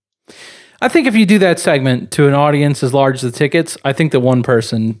myself. I think if you do that segment to an audience as large as the tickets, I think that one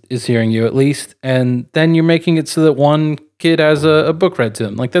person is hearing you at least, and then you're making it so that one kid has a book read to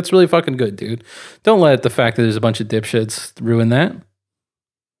him. Like, that's really fucking good, dude. Don't let the fact that there's a bunch of dipshits ruin that.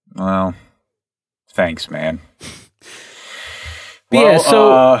 Well, thanks, man. Yeah,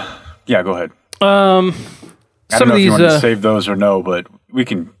 so yeah, go ahead. I don't know if you want to save those or no, but you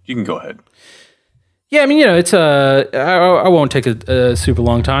can go ahead. Yeah, I mean, it's I won't take a super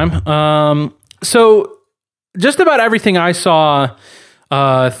long time. So just about everything I saw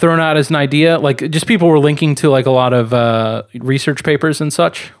thrown out as an idea, like just people were linking to like a lot of research papers and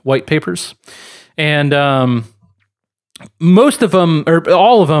such, white papers, and most of them or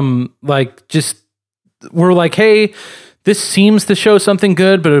all of them like just were like, hey, this seems to show something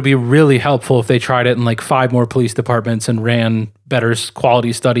good, but it would be really helpful if they tried it in like 5 more police departments and ran better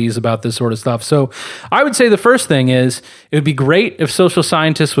quality studies about this sort of stuff. So I would say the first thing is it would be great if social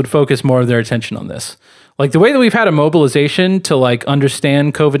scientists would focus more of their attention on this. Like the way that we've had a mobilization to like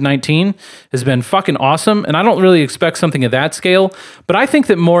understand COVID-19 has been fucking awesome. And I don't really expect something of that scale, but I think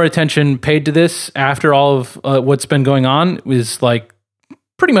that more attention paid to this after all of what's been going on is like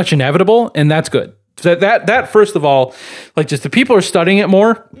pretty much inevitable. And that's good. So that first of all, like just the people are studying it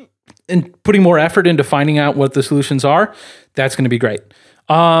more and putting more effort into finding out what the solutions are. That's going to be great.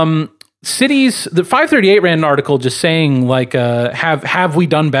 Cities, the 538 ran an article just saying like, have we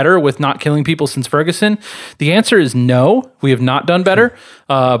done better with not killing people since Ferguson? The answer is no, we have not done better.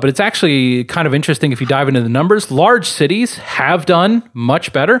 But it's actually kind of interesting if you dive into the numbers. Large cities have done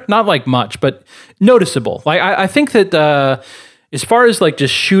much better, not like much, but noticeable. Like I think that, as far as like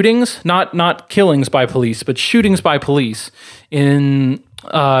just shootings, not killings by police, but shootings by police, they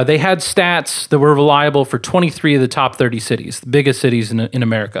had stats that were reliable for 23 of the top 30 cities, the biggest cities in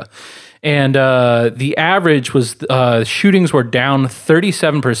America. And the average was shootings were down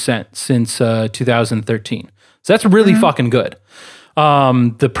 37% since 2013. So that's really fucking good.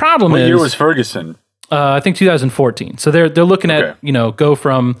 The problem is... What year was Ferguson? I think 2014. So they're looking at, go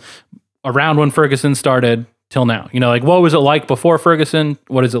from around when Ferguson started till now, like what was it like before Ferguson?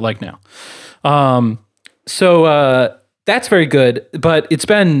 What is it like now? So that's very good, but it's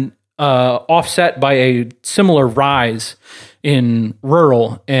been offset by a similar rise in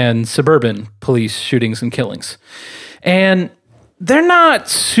rural and suburban police shootings and killings. And they're not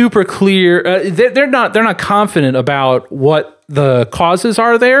super clear. They're not confident about what the causes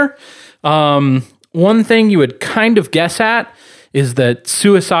are there. One thing you would kind of guess at is that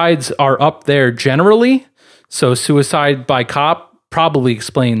suicides are up there generally. So suicide by cop probably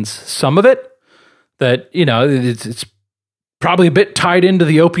explains some of it. That, it's probably a bit tied into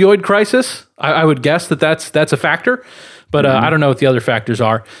the opioid crisis. I would guess that's a factor, but I don't know what the other factors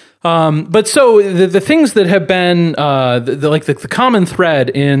are. But so the things that have been the common thread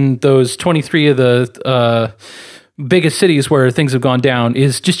in those 23 of the biggest cities where things have gone down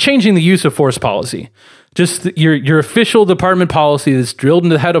is just changing the use of force policy. Just your official department policy that's drilled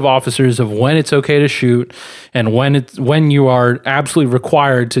into the head of officers of when it's okay to shoot and when you are absolutely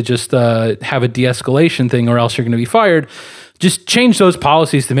required to just have a de-escalation thing or else you're going to be fired. Just change those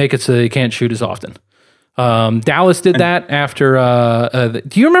policies to make it so they can't shoot as often. Dallas did that after.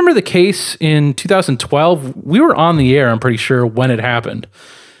 Do you remember the case in 2012? We were on the air, I'm pretty sure, when it happened.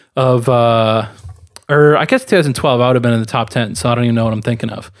 Or I guess 2012, I would have been in the top 10, so I don't even know what I'm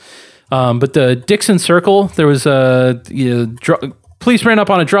thinking of. But the Dixon Circle, there was police ran up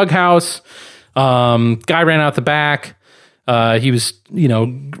on a drug house. Guy ran out the back. He was,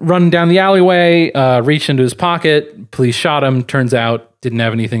 running down the alleyway, reached into his pocket. Police shot him. Turns out didn't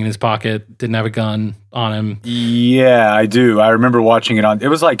have anything in his pocket. Didn't have a gun on him. Yeah, I do. I remember watching it on. It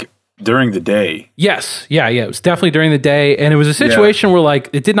was like during the day. Yes. Yeah. It was definitely during the day. And it was a situation where like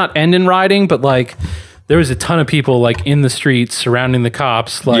it did not end in rioting, but like there was a ton of people like in the streets surrounding the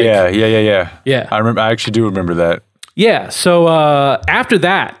cops. Like, Yeah. Yeah. I actually do remember that. Yeah. So after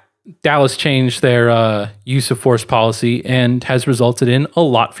that, Dallas changed their use of force policy and has resulted in a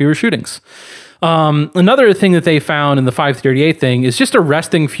lot fewer shootings. Another thing that they found in the 538 thing is just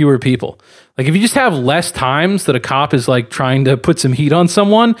arresting fewer people. Like if you just have less times that a cop is like trying to put some heat on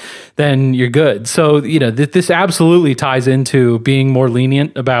someone, then you're good. So, this absolutely ties into being more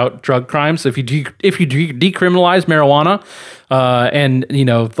lenient about drug crimes. If you decriminalize marijuana,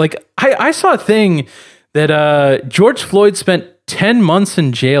 I saw a thing that George Floyd spent 10 months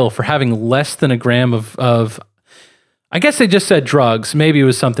in jail for having less than a gram of I guess they just said drugs. Maybe it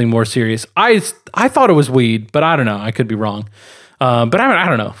was something more serious. I thought it was weed, but I don't know. I could be wrong. But I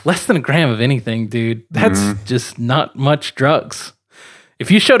don't know. Less than a gram of anything, dude. That's just not much drugs.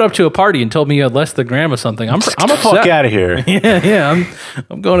 if you showed up to a party and told me you had less than a gram of something, I'm upset. Fuck out of here. Yeah.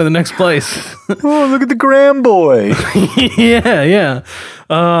 I'm going to the next place. Oh, look at the gram boy. Yeah.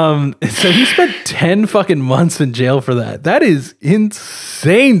 So he spent 10 fucking months in jail for that. That is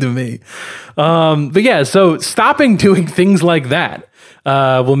insane to me. But yeah, so stopping doing things like that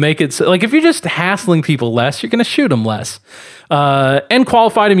will make it so, like, if you're just hassling people less, you're going to shoot them less. And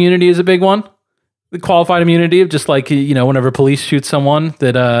qualified immunity is a big one. The qualified immunity of just like, whenever police shoot someone,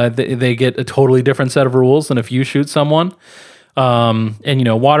 that they get a totally different set of rules than if you shoot someone.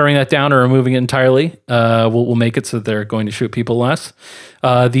 And watering that down or removing it entirely will make it so that they're going to shoot people less.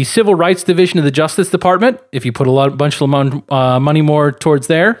 The Civil Rights Division of the Justice Department, if you put bunch of money more towards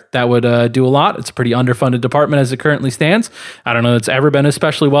there, that would do a lot. It's a pretty underfunded department as it currently stands. I don't know if it's ever been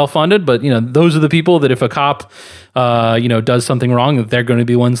especially well funded, but those are the people that if a cop does something wrong, that they're going to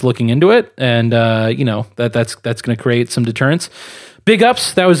be ones looking into it, and that's going to create some deterrence. Big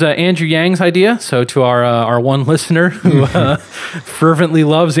ups. That was Andrew Yang's idea. So to our one listener who fervently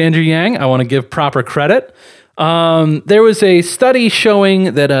loves Andrew Yang, I want to give proper credit. There was a study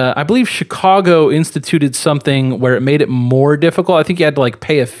showing that I believe Chicago instituted something where it made it more difficult. I think you had to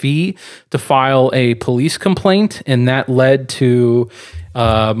pay a fee to file a police complaint, and that led to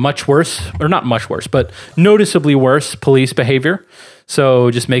much worse, or not much worse, but noticeably worse police behavior.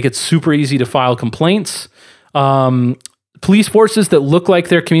 So just make it super easy to file complaints. Police forces that look like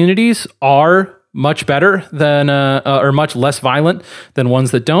their communities are much better than, or much less violent than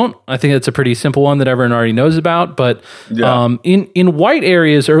ones that don't. I think that's a pretty simple one that everyone already knows about. But in white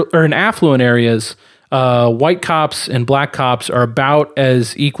areas or in affluent areas, white cops and black cops are about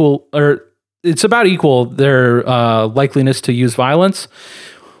as equal, or it's about equal, their likeliness to use violence.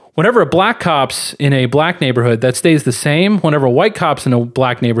 Whenever a black cop's in a black neighborhood, that stays the same. Whenever a white cop's in a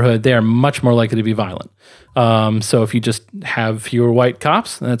black neighborhood, they are much more likely to be violent. So if you just have fewer white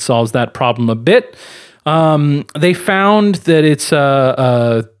cops, that solves that problem a bit. They found that it's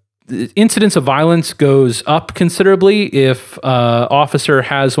incidence of violence goes up considerably if officer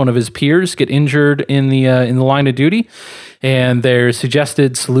has one of his peers get injured in the line of duty, and their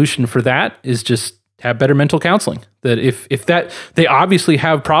suggested solution for that is just have better mental counseling. That if that, they obviously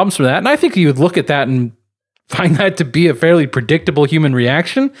have problems from that, and I think you would look at that and find that to be a fairly predictable human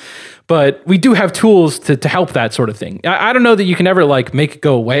reaction. But we do have tools to help that sort of thing. I don't know that you can ever make it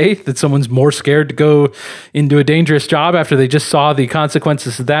go away, that someone's more scared to go into a dangerous job after they just saw the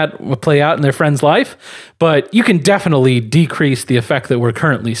consequences of that play out in their friend's life. But you can definitely decrease the effect that we're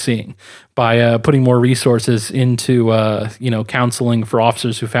currently seeing by putting more resources into counseling for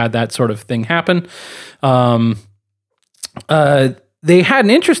officers who've had that sort of thing happen. They had an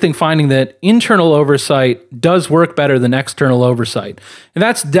interesting finding that internal oversight does work better than external oversight. And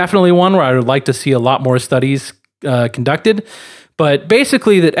that's definitely one where I would like to see a lot more studies conducted. But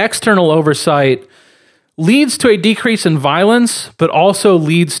basically that external oversight leads to a decrease in violence, but also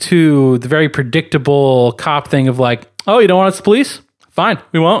leads to the very predictable cop thing of oh, you don't want us to police? Fine,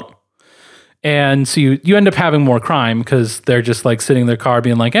 we won't. And so you end up having more crime because they're just sitting in their car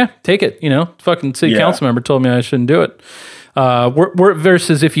being take it, fucking city council member told me I shouldn't do it.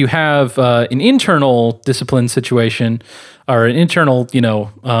 Versus if you have an internal discipline situation or an internal,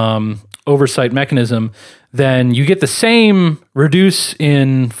 oversight mechanism, then you get the same reduce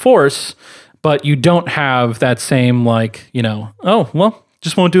in force, but you don't have that same oh, well,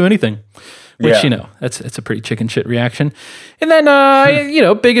 just won't do anything. Which, it's a pretty chicken shit reaction. And then,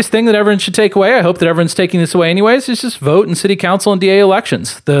 biggest thing that everyone should take away, I hope that everyone's taking this away anyways, is just vote in city council and DA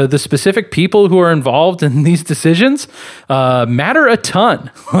elections. The specific people who are involved in these decisions matter a ton.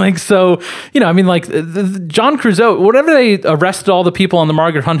 John Creusot, whatever they arrested all the people on the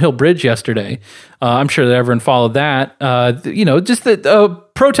Margaret Hunt Hill Bridge yesterday, I'm sure that everyone followed that. Just the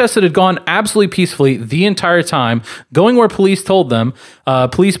protests that had gone absolutely peacefully the entire time, going where police told them.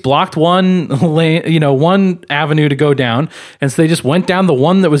 Police blocked one lane, one avenue to go down, and so they just went down the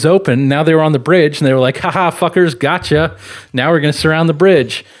one that was open. Now they were on the bridge, and they were like, "Haha, fuckers, gotcha! Now we're going to surround the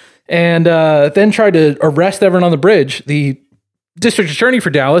bridge," and then tried to arrest everyone on the bridge. The district attorney for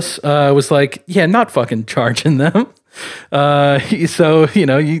Dallas was like, "Yeah, not fucking charging them." So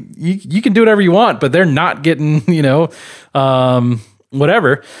you can do whatever you want, but they're not getting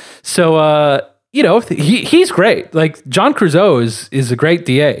whatever. So he's great. John Creusot is a great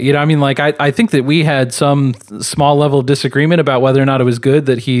DA. I think that we had some small level of disagreement about whether or not it was good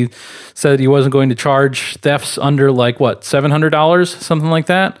that he said he wasn't going to charge thefts under $700, something like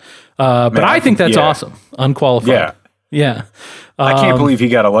that. But I think that's awesome. Unqualified. Yeah. I can't believe he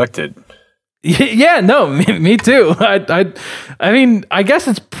got elected. Yeah, no, me too. I mean, I guess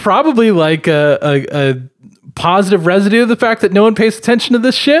it's probably a positive residue of the fact that no one pays attention to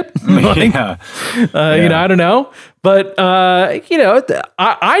this shit. Like, Yeah. You know, I don't know. But, you know,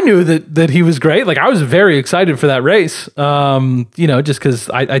 I knew that he was great. Like, I was very excited for that race, you know, just because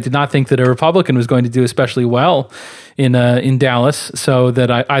I did not think that a Republican was going to do especially well in Dallas. So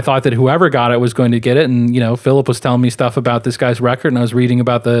that I thought that whoever got it was going to get it. And, you know, Philip was telling me stuff about this guy's record, and I was reading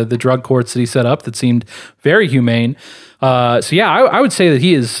about the drug courts that he set up that seemed very humane. So yeah, I would say that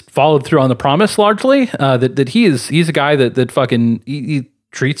he has followed through on the promise largely. That he's a guy that fucking he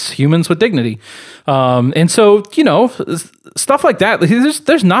treats humans with dignity. And so, you know, stuff like that.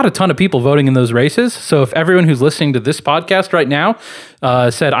 There's not a ton of people voting in those races. So if everyone who's listening to this podcast right now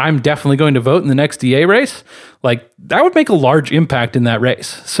said, I'm definitely going to vote in the next DA race, like that would make a large impact in that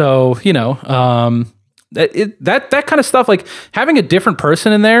race. So, you know, that kind of stuff, like having a different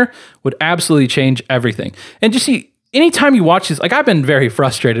person in there would absolutely change everything. And just see, anytime you watch this, like I've been very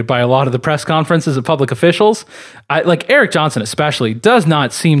frustrated by a lot of the press conferences of public officials. Like Eric Johnson especially does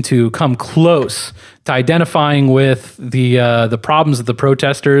not seem to come close to identifying with the problems that the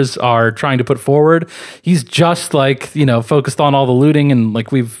protesters are trying to put forward. He's just like, you know, focused on all the looting, and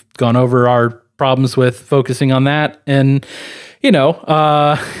like we've gone over our problems with focusing on that. And, you know,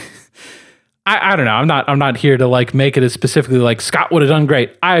 I don't know. I'm not here to like make it as specifically like Scott would have done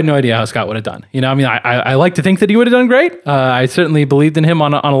great. I had no idea how Scott would have done. You know, I mean, I like to think that he would have done great. I certainly believed in him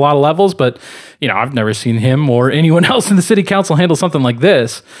on a lot of levels, but you know, I've never seen him or anyone else in the city council handle something like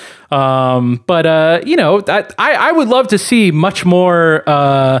this. But you know, that I would love to see much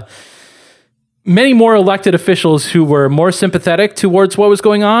more. Many more elected officials who were more sympathetic towards what was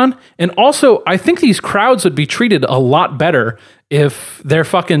going on. And also, I think these crowds would be treated a lot better if their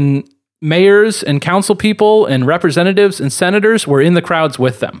fucking mayors and council people and representatives and senators were in the crowds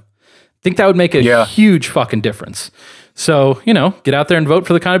with them. I think that would make a huge fucking difference. So, you know, get out there and vote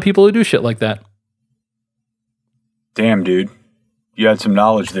for the kind of people who do shit like that. Damn, dude. You had some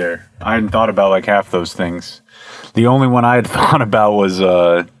knowledge there. I hadn't thought about like half those things. The only one I had thought about was,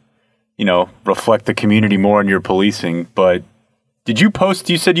 you know, reflect the community more in your policing. But did you post,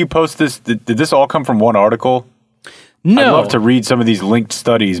 you said you post this, did this all come from one article? No. I'd love to read some of these linked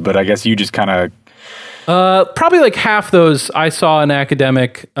studies, but I guess you just kind of... probably like half those I saw an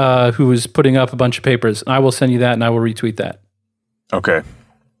academic who was putting up a bunch of papers. I will send you that and I will retweet that. Okay.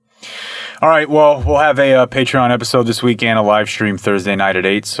 All right. Well, we'll have a Patreon episode this week and a live stream Thursday night at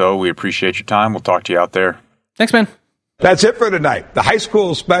 8. So we appreciate your time. We'll talk to you out there. Thanks, man. That's it for tonight. The high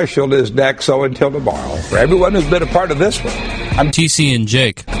school special is next, so until tomorrow. For everyone who's been a part of this one, I'm TC and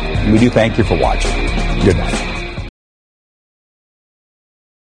Jake. We do thank you for watching. Good night.